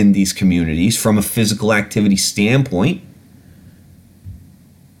to in these communities from a physical activity standpoint.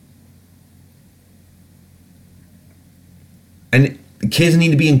 And kids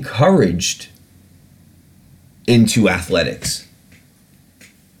need to be encouraged into athletics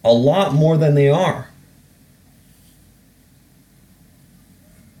a lot more than they are.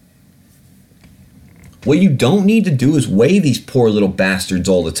 What you don't need to do is weigh these poor little bastards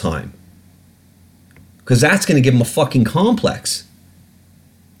all the time, because that's going to give them a fucking complex.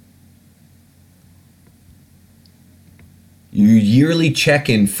 You yearly check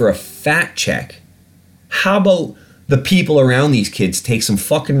in for a fat check. How about the people around these kids take some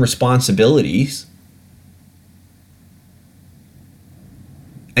fucking responsibilities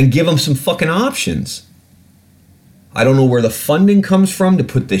and give them some fucking options? I don't know where the funding comes from to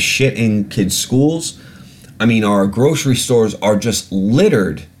put this shit in kids' schools. I mean, our grocery stores are just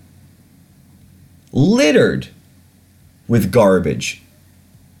littered with garbage.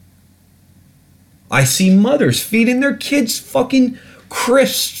 I see mothers feeding their kids fucking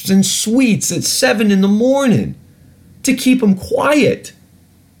crisps and sweets at 7 a.m. to keep them quiet.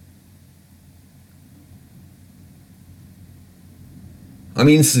 I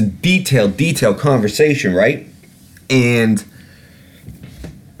mean, it's a detailed conversation, right? And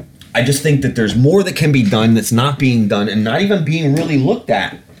I just think that there's more that can be done that's not being done, and not even being really looked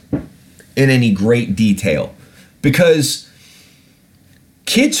at in any great detail. Because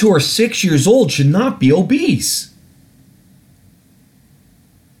kids who are 6 years old should not be obese.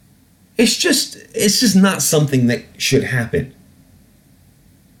 It's just not something that should happen.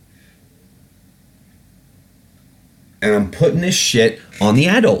 And I'm putting this shit on the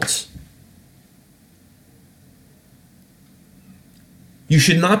adults. You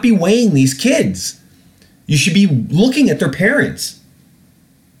should not be weighing these kids. You should be looking at their parents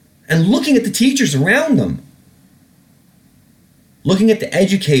and looking at the teachers around them, looking at the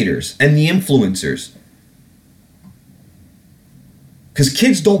educators and the influencers. Because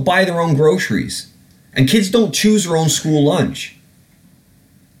kids don't buy their own groceries. And kids don't choose their own school lunch.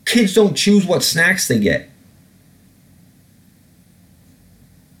 Kids don't choose what snacks they get.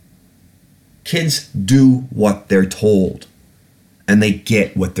 Kids do what they're told. And they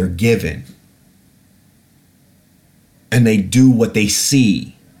get what they're given. And they do what they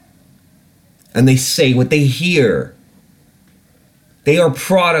see. And they say what they hear. They are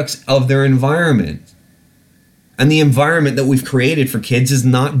products of their environment. And the environment that we've created for kids is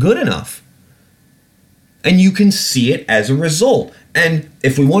not good enough. And you can see it as a result. And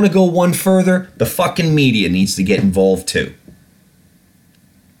if we want to go one further, the fucking media needs to get involved too.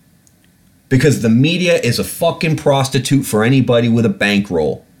 Because the media is a fucking prostitute for anybody with a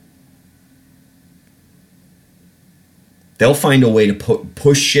bankroll. They'll find a way to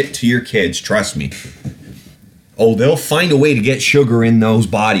push shit to your kids, trust me. Oh, they'll find a way to get sugar in those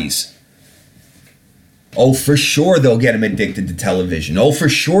bodies. Oh, for sure they'll get them addicted to television. Oh, for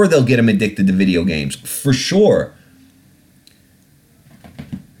sure they'll get them addicted to video games. For sure.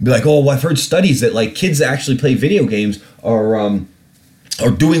 Be like, oh, well, I've heard studies that like kids that actually play video games are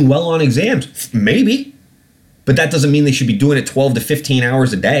doing well on exams. Maybe. But that doesn't mean they should be doing it 12 to 15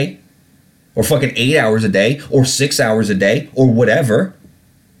 hours a day. Or fucking 8 hours a day. Or 6 hours a day. Or whatever.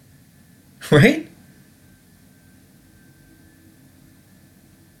 Right?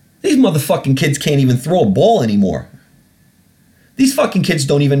 These motherfucking kids can't even throw a ball anymore. These fucking kids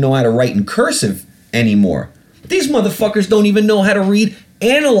don't even know how to write in cursive anymore. These motherfuckers don't even know how to read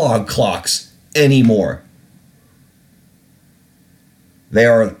analog clocks anymore. They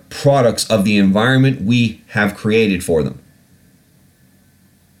are products of the environment we have created for them.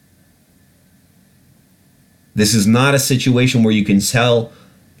 This is not a situation where you can tell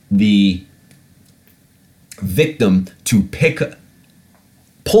the victim to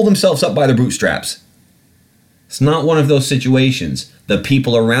pull themselves up by their bootstraps. It's not one of those situations. The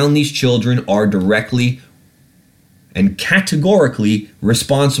people around these children are directly and categorically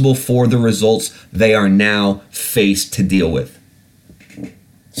responsible for the results they are now faced to deal with.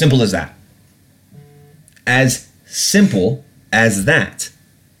 Simple as that. As simple as that.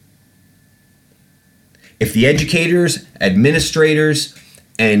 If the educators, administrators,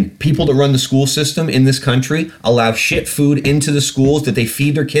 and people that run the school system in this country allow shit food into the schools that they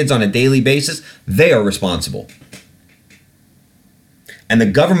feed their kids on a daily basis, they are responsible. And the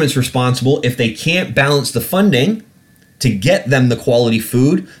government's responsible if they can't balance the funding to get them the quality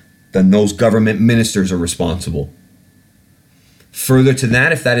food, then those government ministers are responsible. Further to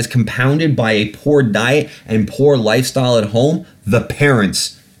that, if that is compounded by a poor diet and poor lifestyle at home, the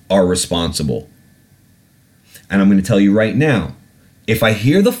parents are responsible. And I'm going to tell you right now, if I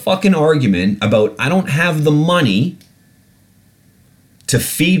hear the fucking argument about I don't have the money to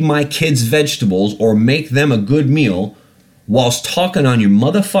feed my kids vegetables or make them a good meal whilst talking on your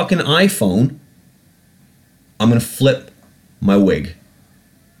motherfucking iPhone, I'm going to flip my wig.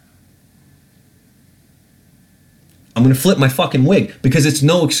 I'm going to flip my fucking wig because it's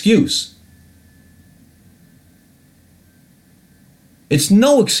no excuse. It's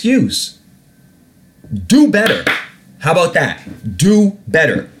no excuse. Do better. How about that? Do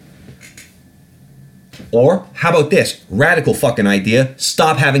better. Or how about this? Radical fucking idea.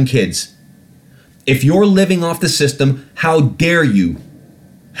 Stop having kids. If you're living off the system, how dare you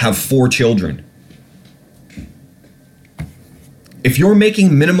have 4 children? If you're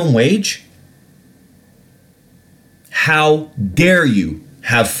making minimum wage, how dare you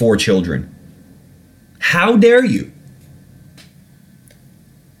have 4 children? How dare you?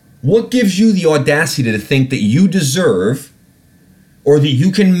 What gives you the audacity to think that you deserve or that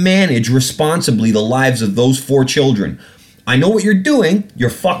you can manage responsibly the lives of those 4 children? I know what you're doing.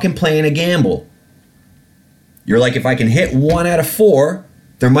 You're fucking playing a gamble. You're like, if I can hit 1 out of 4,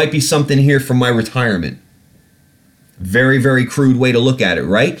 there might be something here for my retirement. Very, very crude way to look at it,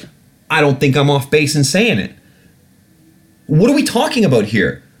 right? I don't think I'm off base in saying it. What are we talking about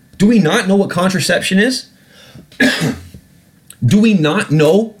here? Do we not know what contraception is? Do we not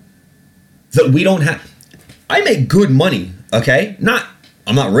know that we don't have... I make good money, okay?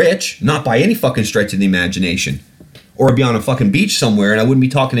 I'm not rich, not by any fucking stretch of the imagination. Or I'd be on a fucking beach somewhere and I wouldn't be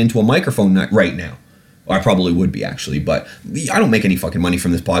talking into a microphone right now. Or I probably would be actually, but I don't make any fucking money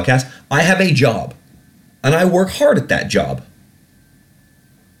from this podcast. I have a job. And I work hard at that job.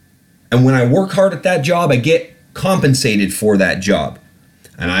 And when I work hard at that job, I get compensated for that job.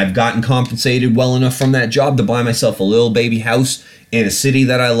 And I've gotten compensated well enough from that job to buy myself a little baby house in a city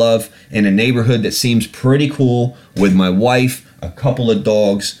that I love, in a neighborhood that seems pretty cool, with my wife, a couple of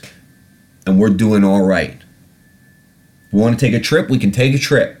dogs, and we're doing all right. If we want to take a trip, we can take a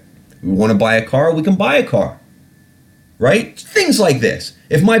trip. If we want to buy a car, we can buy a car. Right? Things like this.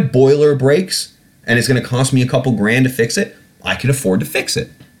 If my boiler breaks, and it's going to cost me a couple grand to fix it, I can afford to fix it.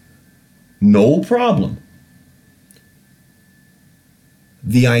 No problem.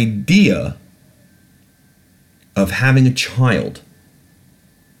 The idea of having a child,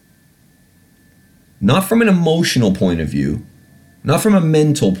 not from an emotional point of view, not from a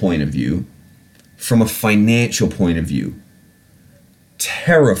mental point of view, from a financial point of view,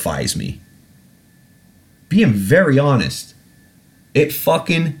 terrifies me. Being very honest, it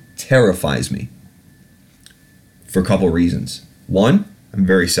fucking terrifies me. For a couple reasons. One, I'm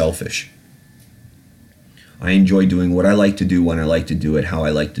very selfish. I enjoy doing what I like to do when I like to do it, how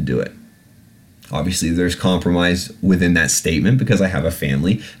I like to do it. Obviously, there's compromise within that statement because I have a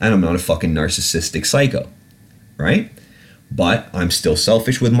family and I'm not a fucking narcissistic psycho, right? But I'm still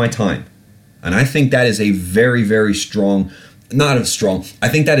selfish with my time. And I think that is a very, very strong, I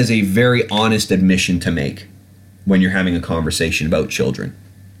think that is a very honest admission to make when you're having a conversation about children.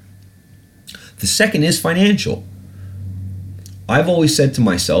 The second is financial. I've always said to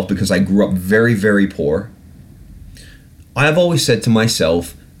myself, because I grew up very, very poor, I've always said to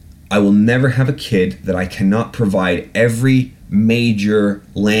myself, I will never have a kid that I cannot provide every major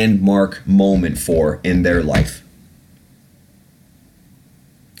landmark moment for in their life.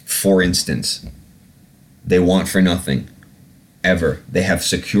 For instance, they want for nothing, ever. They have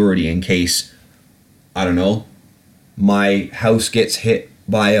security in case, I don't know, my house gets hit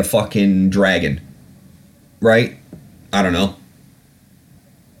by a fucking dragon, right? I don't know.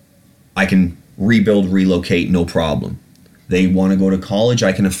 I can rebuild, relocate, no problem. They want to go to college,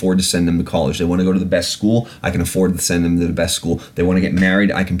 I can afford to send them to college. They want to go to the best school, I can afford to send them to the best school. They want to get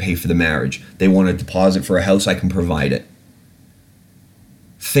married, I can pay for the marriage. They want a deposit for a house, I can provide it.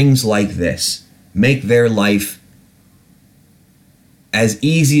 Things like this make their life as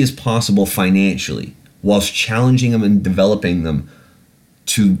easy as possible financially, whilst challenging them and developing them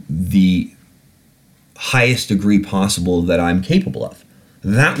to the highest degree possible that I'm capable of.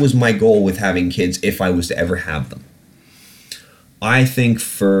 That was my goal with having kids if I was to ever have them. I think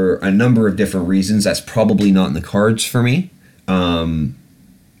for a number of different reasons, that's probably not in the cards for me. One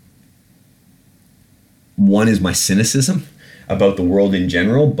is my cynicism about the world in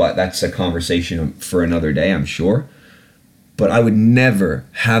general, but that's a conversation for another day, I'm sure. But I would never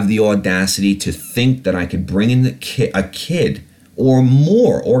have the audacity to think that I could bring in a kid or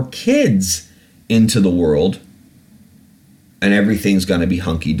more, or kids into the world, and everything's going to be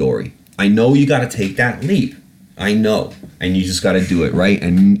hunky-dory. I know you got to take that leap. I know. And you just got to do it, right?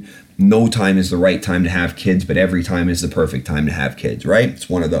 And no time is the right time to have kids, but every time is the perfect time to have kids, right? It's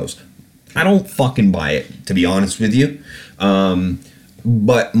one of those. I don't fucking buy it, to be honest with you.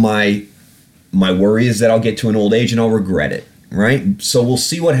 But my worry is that I'll get to an old age and I'll regret it, right? So we'll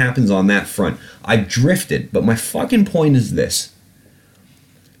see what happens on that front. I've drifted, but my fucking point is this.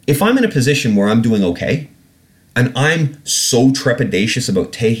 If I'm in a position where I'm doing okay, and I'm so trepidatious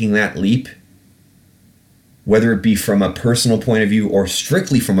about taking that leap, whether it be from a personal point of view or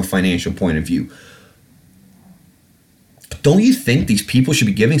strictly from a financial point of view, don't you think these people should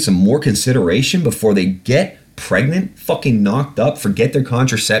be giving some more consideration before they get pregnant, fucking knocked up, forget their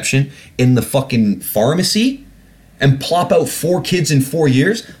contraception in the fucking pharmacy, and plop out 4 kids in 4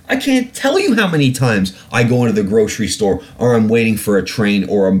 years? I can't tell you how many times I go into the grocery store or I'm waiting for a train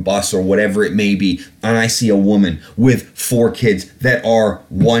or a bus or whatever it may be, and I see a woman with 4 kids that are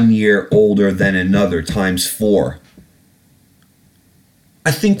 1 year older than another times 4.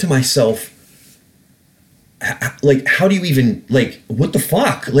 I think to myself, like, how do you even, like, what the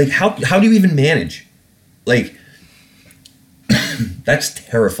fuck? Like, how do you even manage? Like, that's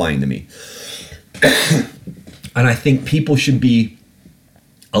terrifying to me. And I think people should be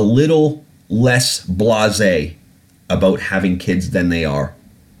a little less blasé about having kids than they are.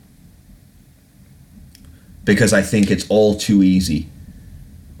 Because I think it's all too easy.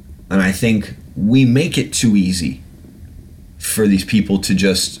 And I think we make it too easy for these people to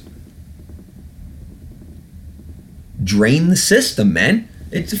just drain the system, man.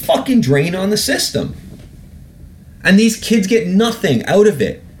 It's a fucking drain on the system. And these kids get nothing out of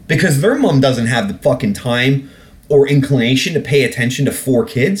it because their mom doesn't have the fucking time or inclination to pay attention to 4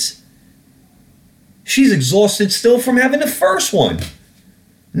 kids. She's exhausted still from having the first one.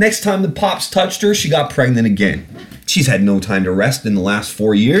 Next time the pops touched her, she got pregnant again. She's had no time to rest in the last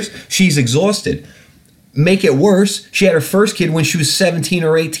 4 years. She's exhausted. Make it worse, she had her first kid when she was 17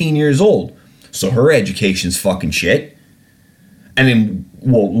 or 18 years old. So her education's fucking shit. And then,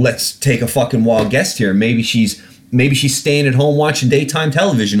 well, let's take a fucking wild guess here. Maybe she's staying at home watching daytime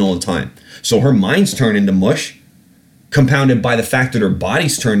television all the time. So her mind's turned into mush. Compounded by the fact that her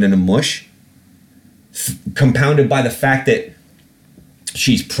body's turned into mush. Compounded by the fact that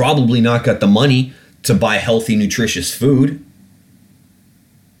she's probably not got the money to buy healthy, nutritious food.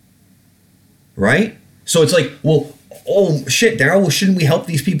 Right? So it's like, well, oh shit, Daryl, well, shouldn't we help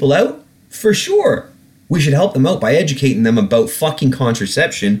these people out? For sure. We should help them out by educating them about fucking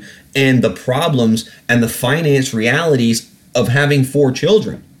contraception and the problems and the finance realities of having 4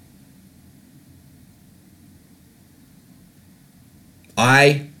 children.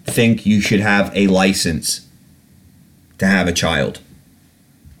 I think you should have a license to have a child.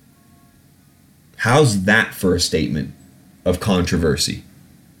 How's that for a statement of controversy?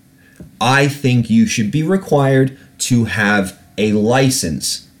 I think you should be required to have a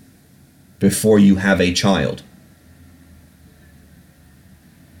license before you have a child.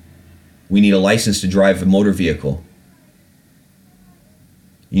 We need a license to drive a motor vehicle.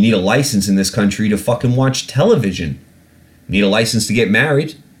 You need a license in this country to fucking watch television. You need a license to get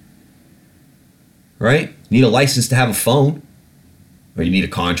married. Right? You need a license to have a phone. Or you need a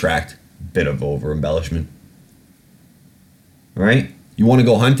contract. Bit of over embellishment. Right? You want to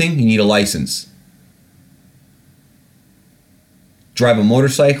go hunting? You need a license. Drive a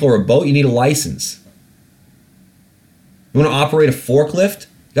motorcycle or a boat? You need a license. You want to operate a forklift?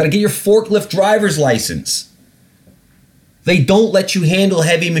 You got to get your forklift driver's license. They don't let you handle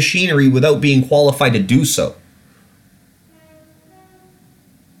heavy machinery without being qualified to do so.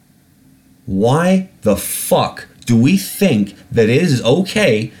 Why the fuck do we think that it is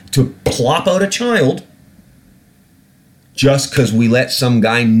okay to plop out a child just because we let some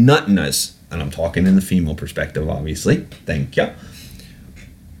guy nut in us? And I'm talking in the female perspective, obviously. Thank you.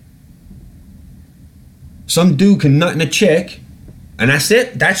 Some dude can nut in a chick, and that's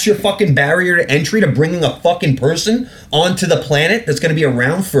it? That's your fucking barrier to entry to bringing a fucking person onto the planet that's going to be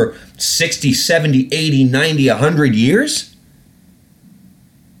around for 60, 70, 80, 90, 100 years?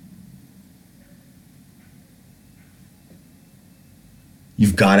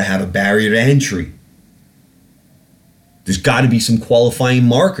 You've got to have a barrier to entry. There's got to be some qualifying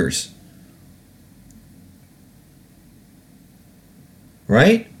markers.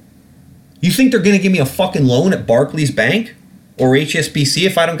 Right? You think they're going to give me a fucking loan at Barclays Bank or HSBC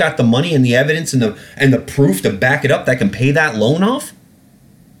if I don't got the money and the evidence and the proof to back it up that can pay that loan off?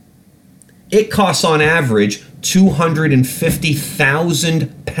 It costs on average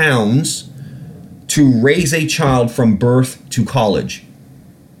 £250,000 to raise a child from birth to college.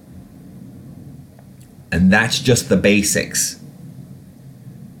 And that's just the basics.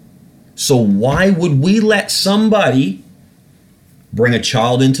 So why would we let somebody bring a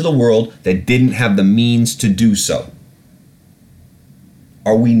child into the world that didn't have the means to do so?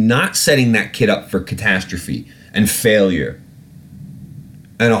 Are we not setting that kid up for catastrophe and failure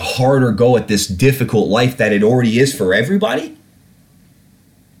and a harder go at this difficult life that it already is for everybody?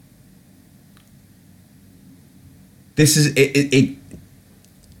 This is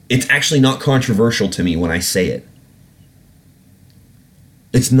it's actually not controversial to me when I say it.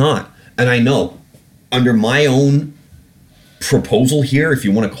 It's not. And I know under my own proposal here, if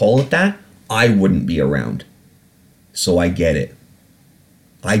you want to call it that, I wouldn't be around. So I get it.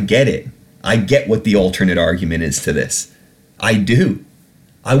 I get it. I get what the alternate argument is to this. I do.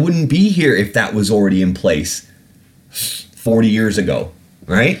 I wouldn't be here if that was already in place 40 years ago,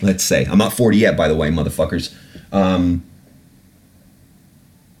 right? Let's say. I'm not 40 yet, by the way, motherfuckers.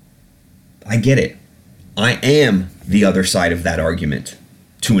 I get it. I am the other side of that argument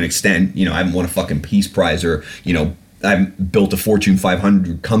to an extent. You know, I haven't won a fucking Peace Prize or, you know, I haven't built a Fortune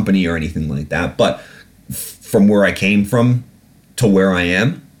 500 company or anything like that. But from where I came from to where I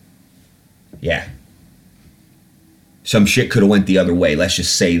am, yeah. Some shit could have went the other way. Let's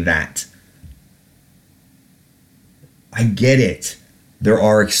just say that. I get it. There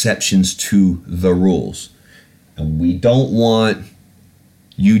are exceptions to the rules. And we don't want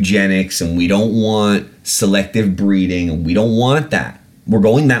eugenics and we don't want selective breeding and we don't want that. We're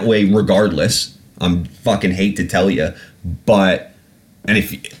going that way regardless. I'm fucking hate to tell you, but, and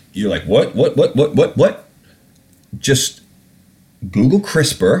if you're like, what? Just Google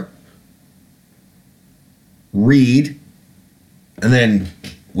CRISPR, read, and then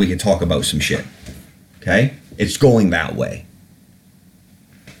we can talk about some shit. Okay? It's going that way.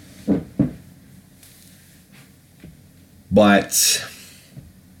 But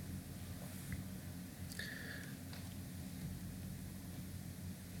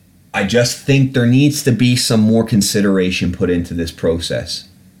I just think there needs to be some more consideration put into this process.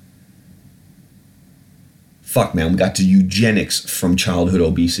 Fuck, man, we got to eugenics from childhood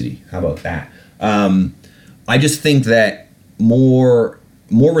obesity. How about that? I just think that more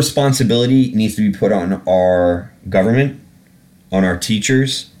responsibility needs to be put on our government, on our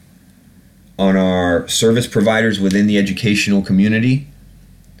teachers, on our service providers within the educational community,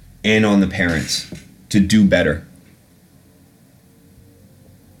 and on the parents. to do better.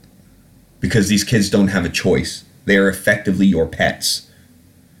 Because these kids don't have a choice. They are effectively your pets.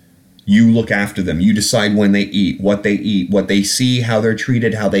 You look after them. You decide when they eat, what they see, how they're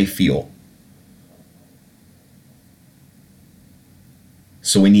treated, how they feel.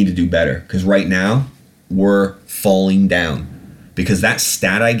 So we need to do better. Because right now, we're falling down. Because that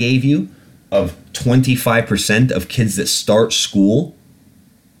stat I gave you of 25% of kids that start school,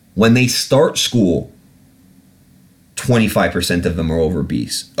 when they start school, 25% of them are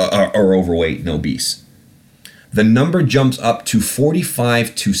obese, are overweight and obese. The number jumps up to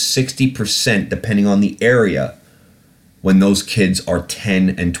 45 to 60% depending on the area when those kids are 10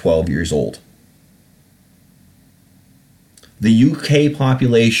 and 12 years old. The UK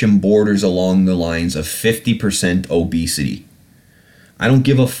population borders along the lines of 50% obesity. I don't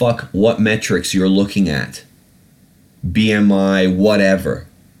give a fuck what metrics you're looking at. BMI, whatever.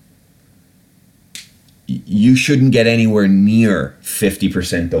 You shouldn't get anywhere near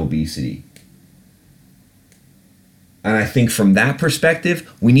 50% obesity. And I think from that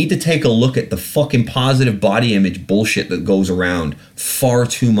perspective, we need to take a look at the fucking positive body image bullshit that goes around far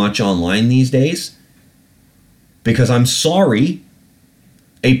too much online these days. Because I'm sorry,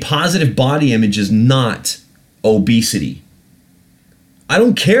 a positive body image is not obesity. I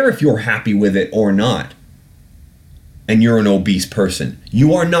don't care if you're happy with it or not, and you're an obese person.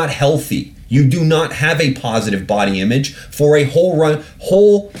 You are not healthy. You do not have a positive body image for a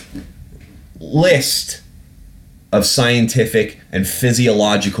whole list of scientific and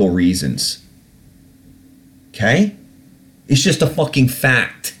physiological reasons. Okay? It's just a fucking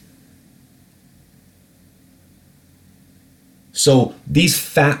fact. So these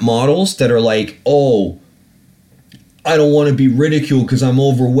fat models that are like, oh, I don't want to be ridiculed because I'm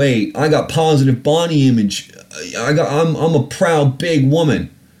overweight. I got positive body image. I'm a proud big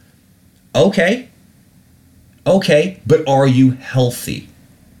woman. Okay, but are you healthy?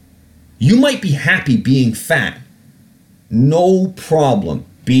 You might be happy being fat. No problem.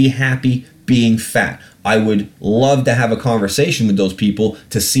 Be happy being fat. I would love to have a conversation with those people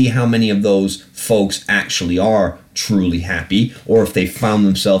to see how many of those folks actually are truly happy, or if they found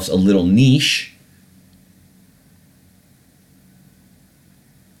themselves a little niche.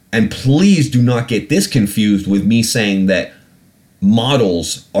 And please do not get this confused with me saying that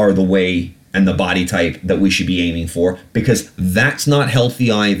models are the way and the body type that we should be aiming for, because that's not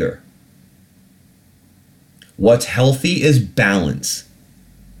healthy either. What's healthy is balance.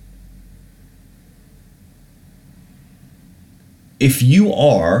 If you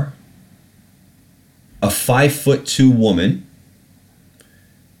are a 5'2" woman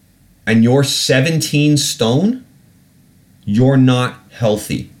and you're 17 stone, you're not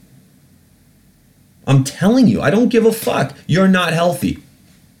healthy. I'm telling you, I don't give a fuck. You're not healthy.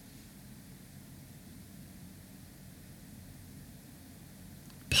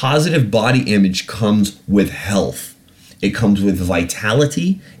 Positive body image comes with health. It comes with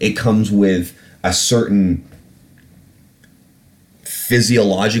vitality. It comes with a certain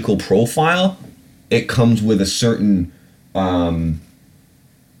physiological profile. It comes with a certain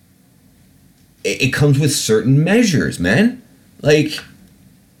it comes with certain measures, man. Like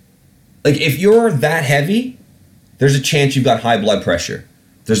if you're that heavy, there's a chance you've got high blood pressure.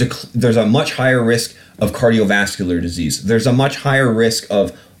 There's a much higher risk of cardiovascular disease. There's a much higher risk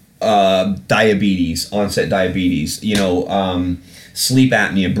of diabetes, onset diabetes, sleep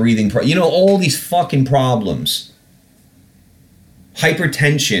apnea, breathing, all these fucking problems.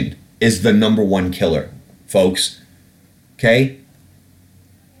 Hypertension is the number one killer, folks. Okay?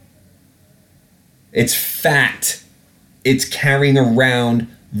 It's fat. It's carrying around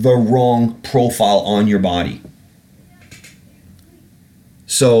the wrong profile on your body.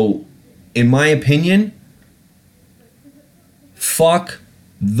 So, in my opinion, fuck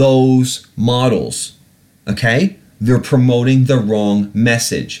those models, okay? They're promoting the wrong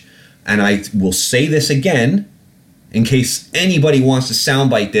message. And I will say this again, in case anybody wants to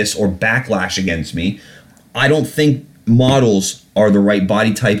soundbite this or backlash against me. I don't think models are the right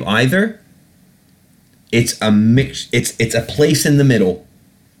body type either. It's a mix. It's a place in the middle.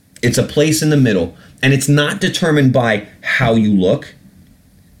 It's a place in the middle. And it's not determined by how you look.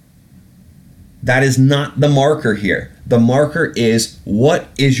 That is not the marker here. The marker is, what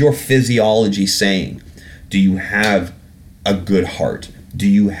is your physiology saying? Do you have a good heart? Do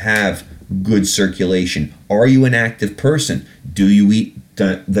you have good circulation? Are you an active person? Do you eat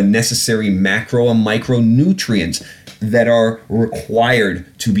the necessary macro and micronutrients that are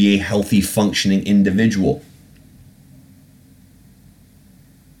required to be a healthy, functioning individual?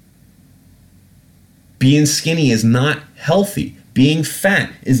 Being skinny is not healthy. Being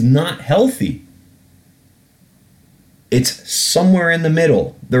fat is not healthy. It's somewhere in the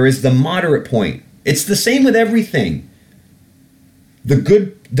middle. There is the moderate point. It's the same with everything. The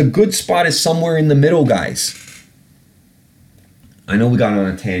good spot is somewhere in the middle, guys. I know we got on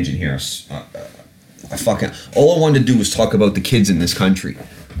a tangent here. All I wanted to do was talk about the kids in this country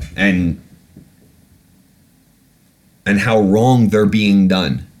and how wrong they're being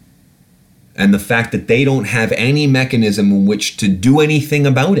done. And the fact that they don't have any mechanism in which to do anything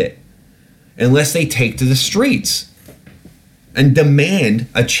about it unless they take to the streets and demand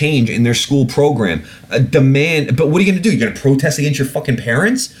a change in their school program. But what are you going to do? You're going to protest against your fucking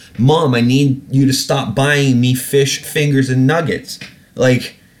parents? Mom, I need you to stop buying me fish, fingers, and nuggets.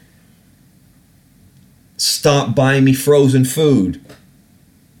 Like, stop buying me frozen food.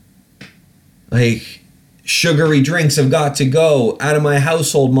 Like, sugary drinks have got to go out of my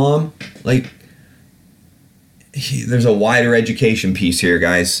household, Mom. Like, there's a wider education piece here,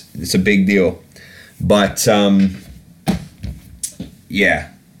 guys. It's a big deal. But,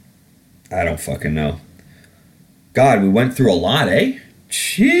 yeah, I don't fucking know. God, we went through a lot, eh?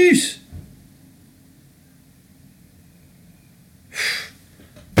 Jeez.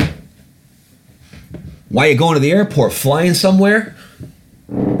 Why you going to the airport? Flying somewhere?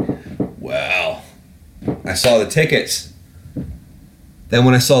 Well, I saw the tickets. Then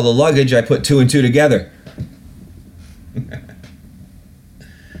when I saw the luggage, I put 2 and 2 together.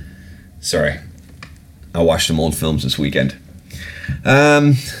 Sorry. I watched some old films this weekend.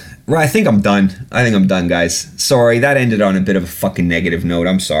 Right, I think I'm done. Guys. Sorry, that ended on a bit of a fucking negative note.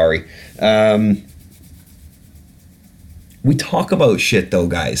 I'm sorry. We talk about shit though,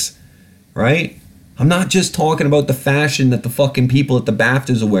 guys. Right? I'm not just talking about the fashion that the fucking people at the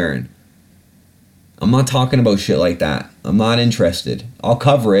BAFTAs are wearing. I'm not talking about shit like that. I'm not interested. I'll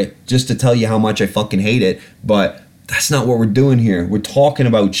cover it just to tell you how much I fucking hate it, but that's not what we're doing here. We're talking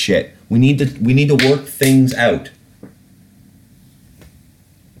about shit. We need to work things out.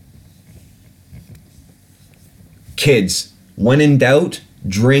 Kids, when in doubt,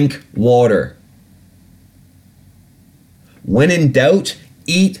 drink water. When in doubt,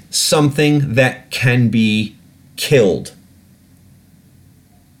 eat something that can be killed.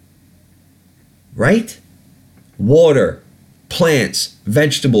 Right? Water, plants,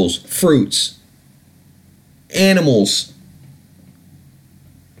 vegetables, fruits, animals.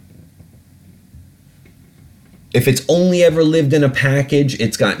 If it's only ever lived in a package,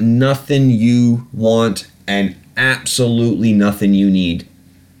 it's got nothing you want and absolutely nothing you need.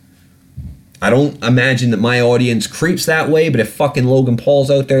 I don't imagine that my audience creeps that way, but if fucking Logan Paul's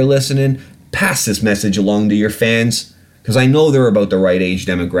out there listening, pass this message along to your fans, because I know they're about the right age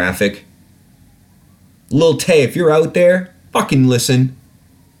demographic. Lil Tay, if you're out there, fucking listen.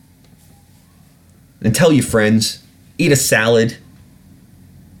 And tell your friends, eat a salad.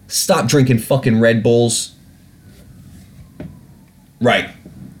 Stop drinking fucking Red Bulls. Right.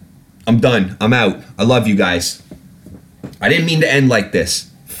 I'm done. I'm out. I love you guys. I didn't mean to end like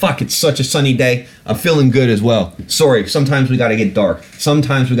this. Fuck, it's such a sunny day. I'm feeling good as well. Sorry, sometimes we gotta get dark.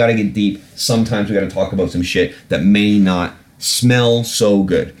 Sometimes we gotta get deep. Sometimes we gotta talk about some shit that may not smell so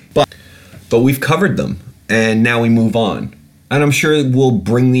good. But we've covered them, and now we move on. And I'm sure we'll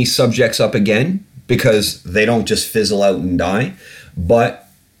bring these subjects up again, because they don't just fizzle out and die. But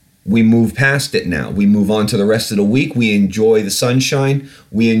we move past it now. We move on to the rest of the week. We enjoy the sunshine.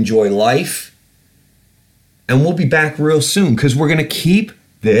 We enjoy life. And we'll be back real soon, because we're going to keep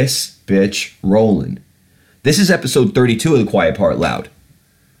this bitch rolling. This is episode 32 of The Quiet Part Loud.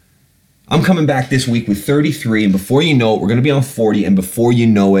 I'm coming back this week with 33, and before you know it, we're going to be on 40, and before you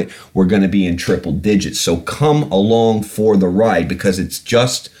know it, we're going to be in triple digits. So come along for the ride, because it's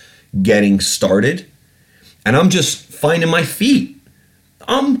just getting started, and I'm just finding my feet.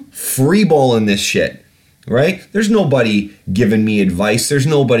 I'm freeballing this shit, right? There's nobody giving me advice. There's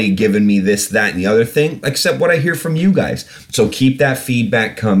nobody giving me this, that, and the other thing, except what I hear from you guys. So keep that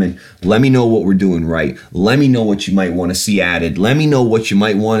feedback coming. Let me know what we're doing right. Let me know what you might want to see added. Let me know what you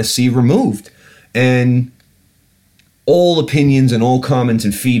might want to see removed. And all opinions and all comments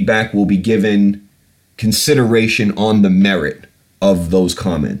and feedback will be given consideration on the merit of those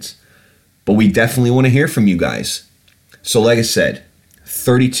comments. But we definitely want to hear from you guys. So like I said,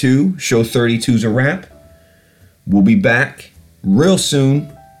 32, show 32 is a wrap. We'll be back real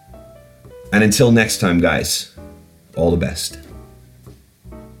soon. And until next time, guys, all the best.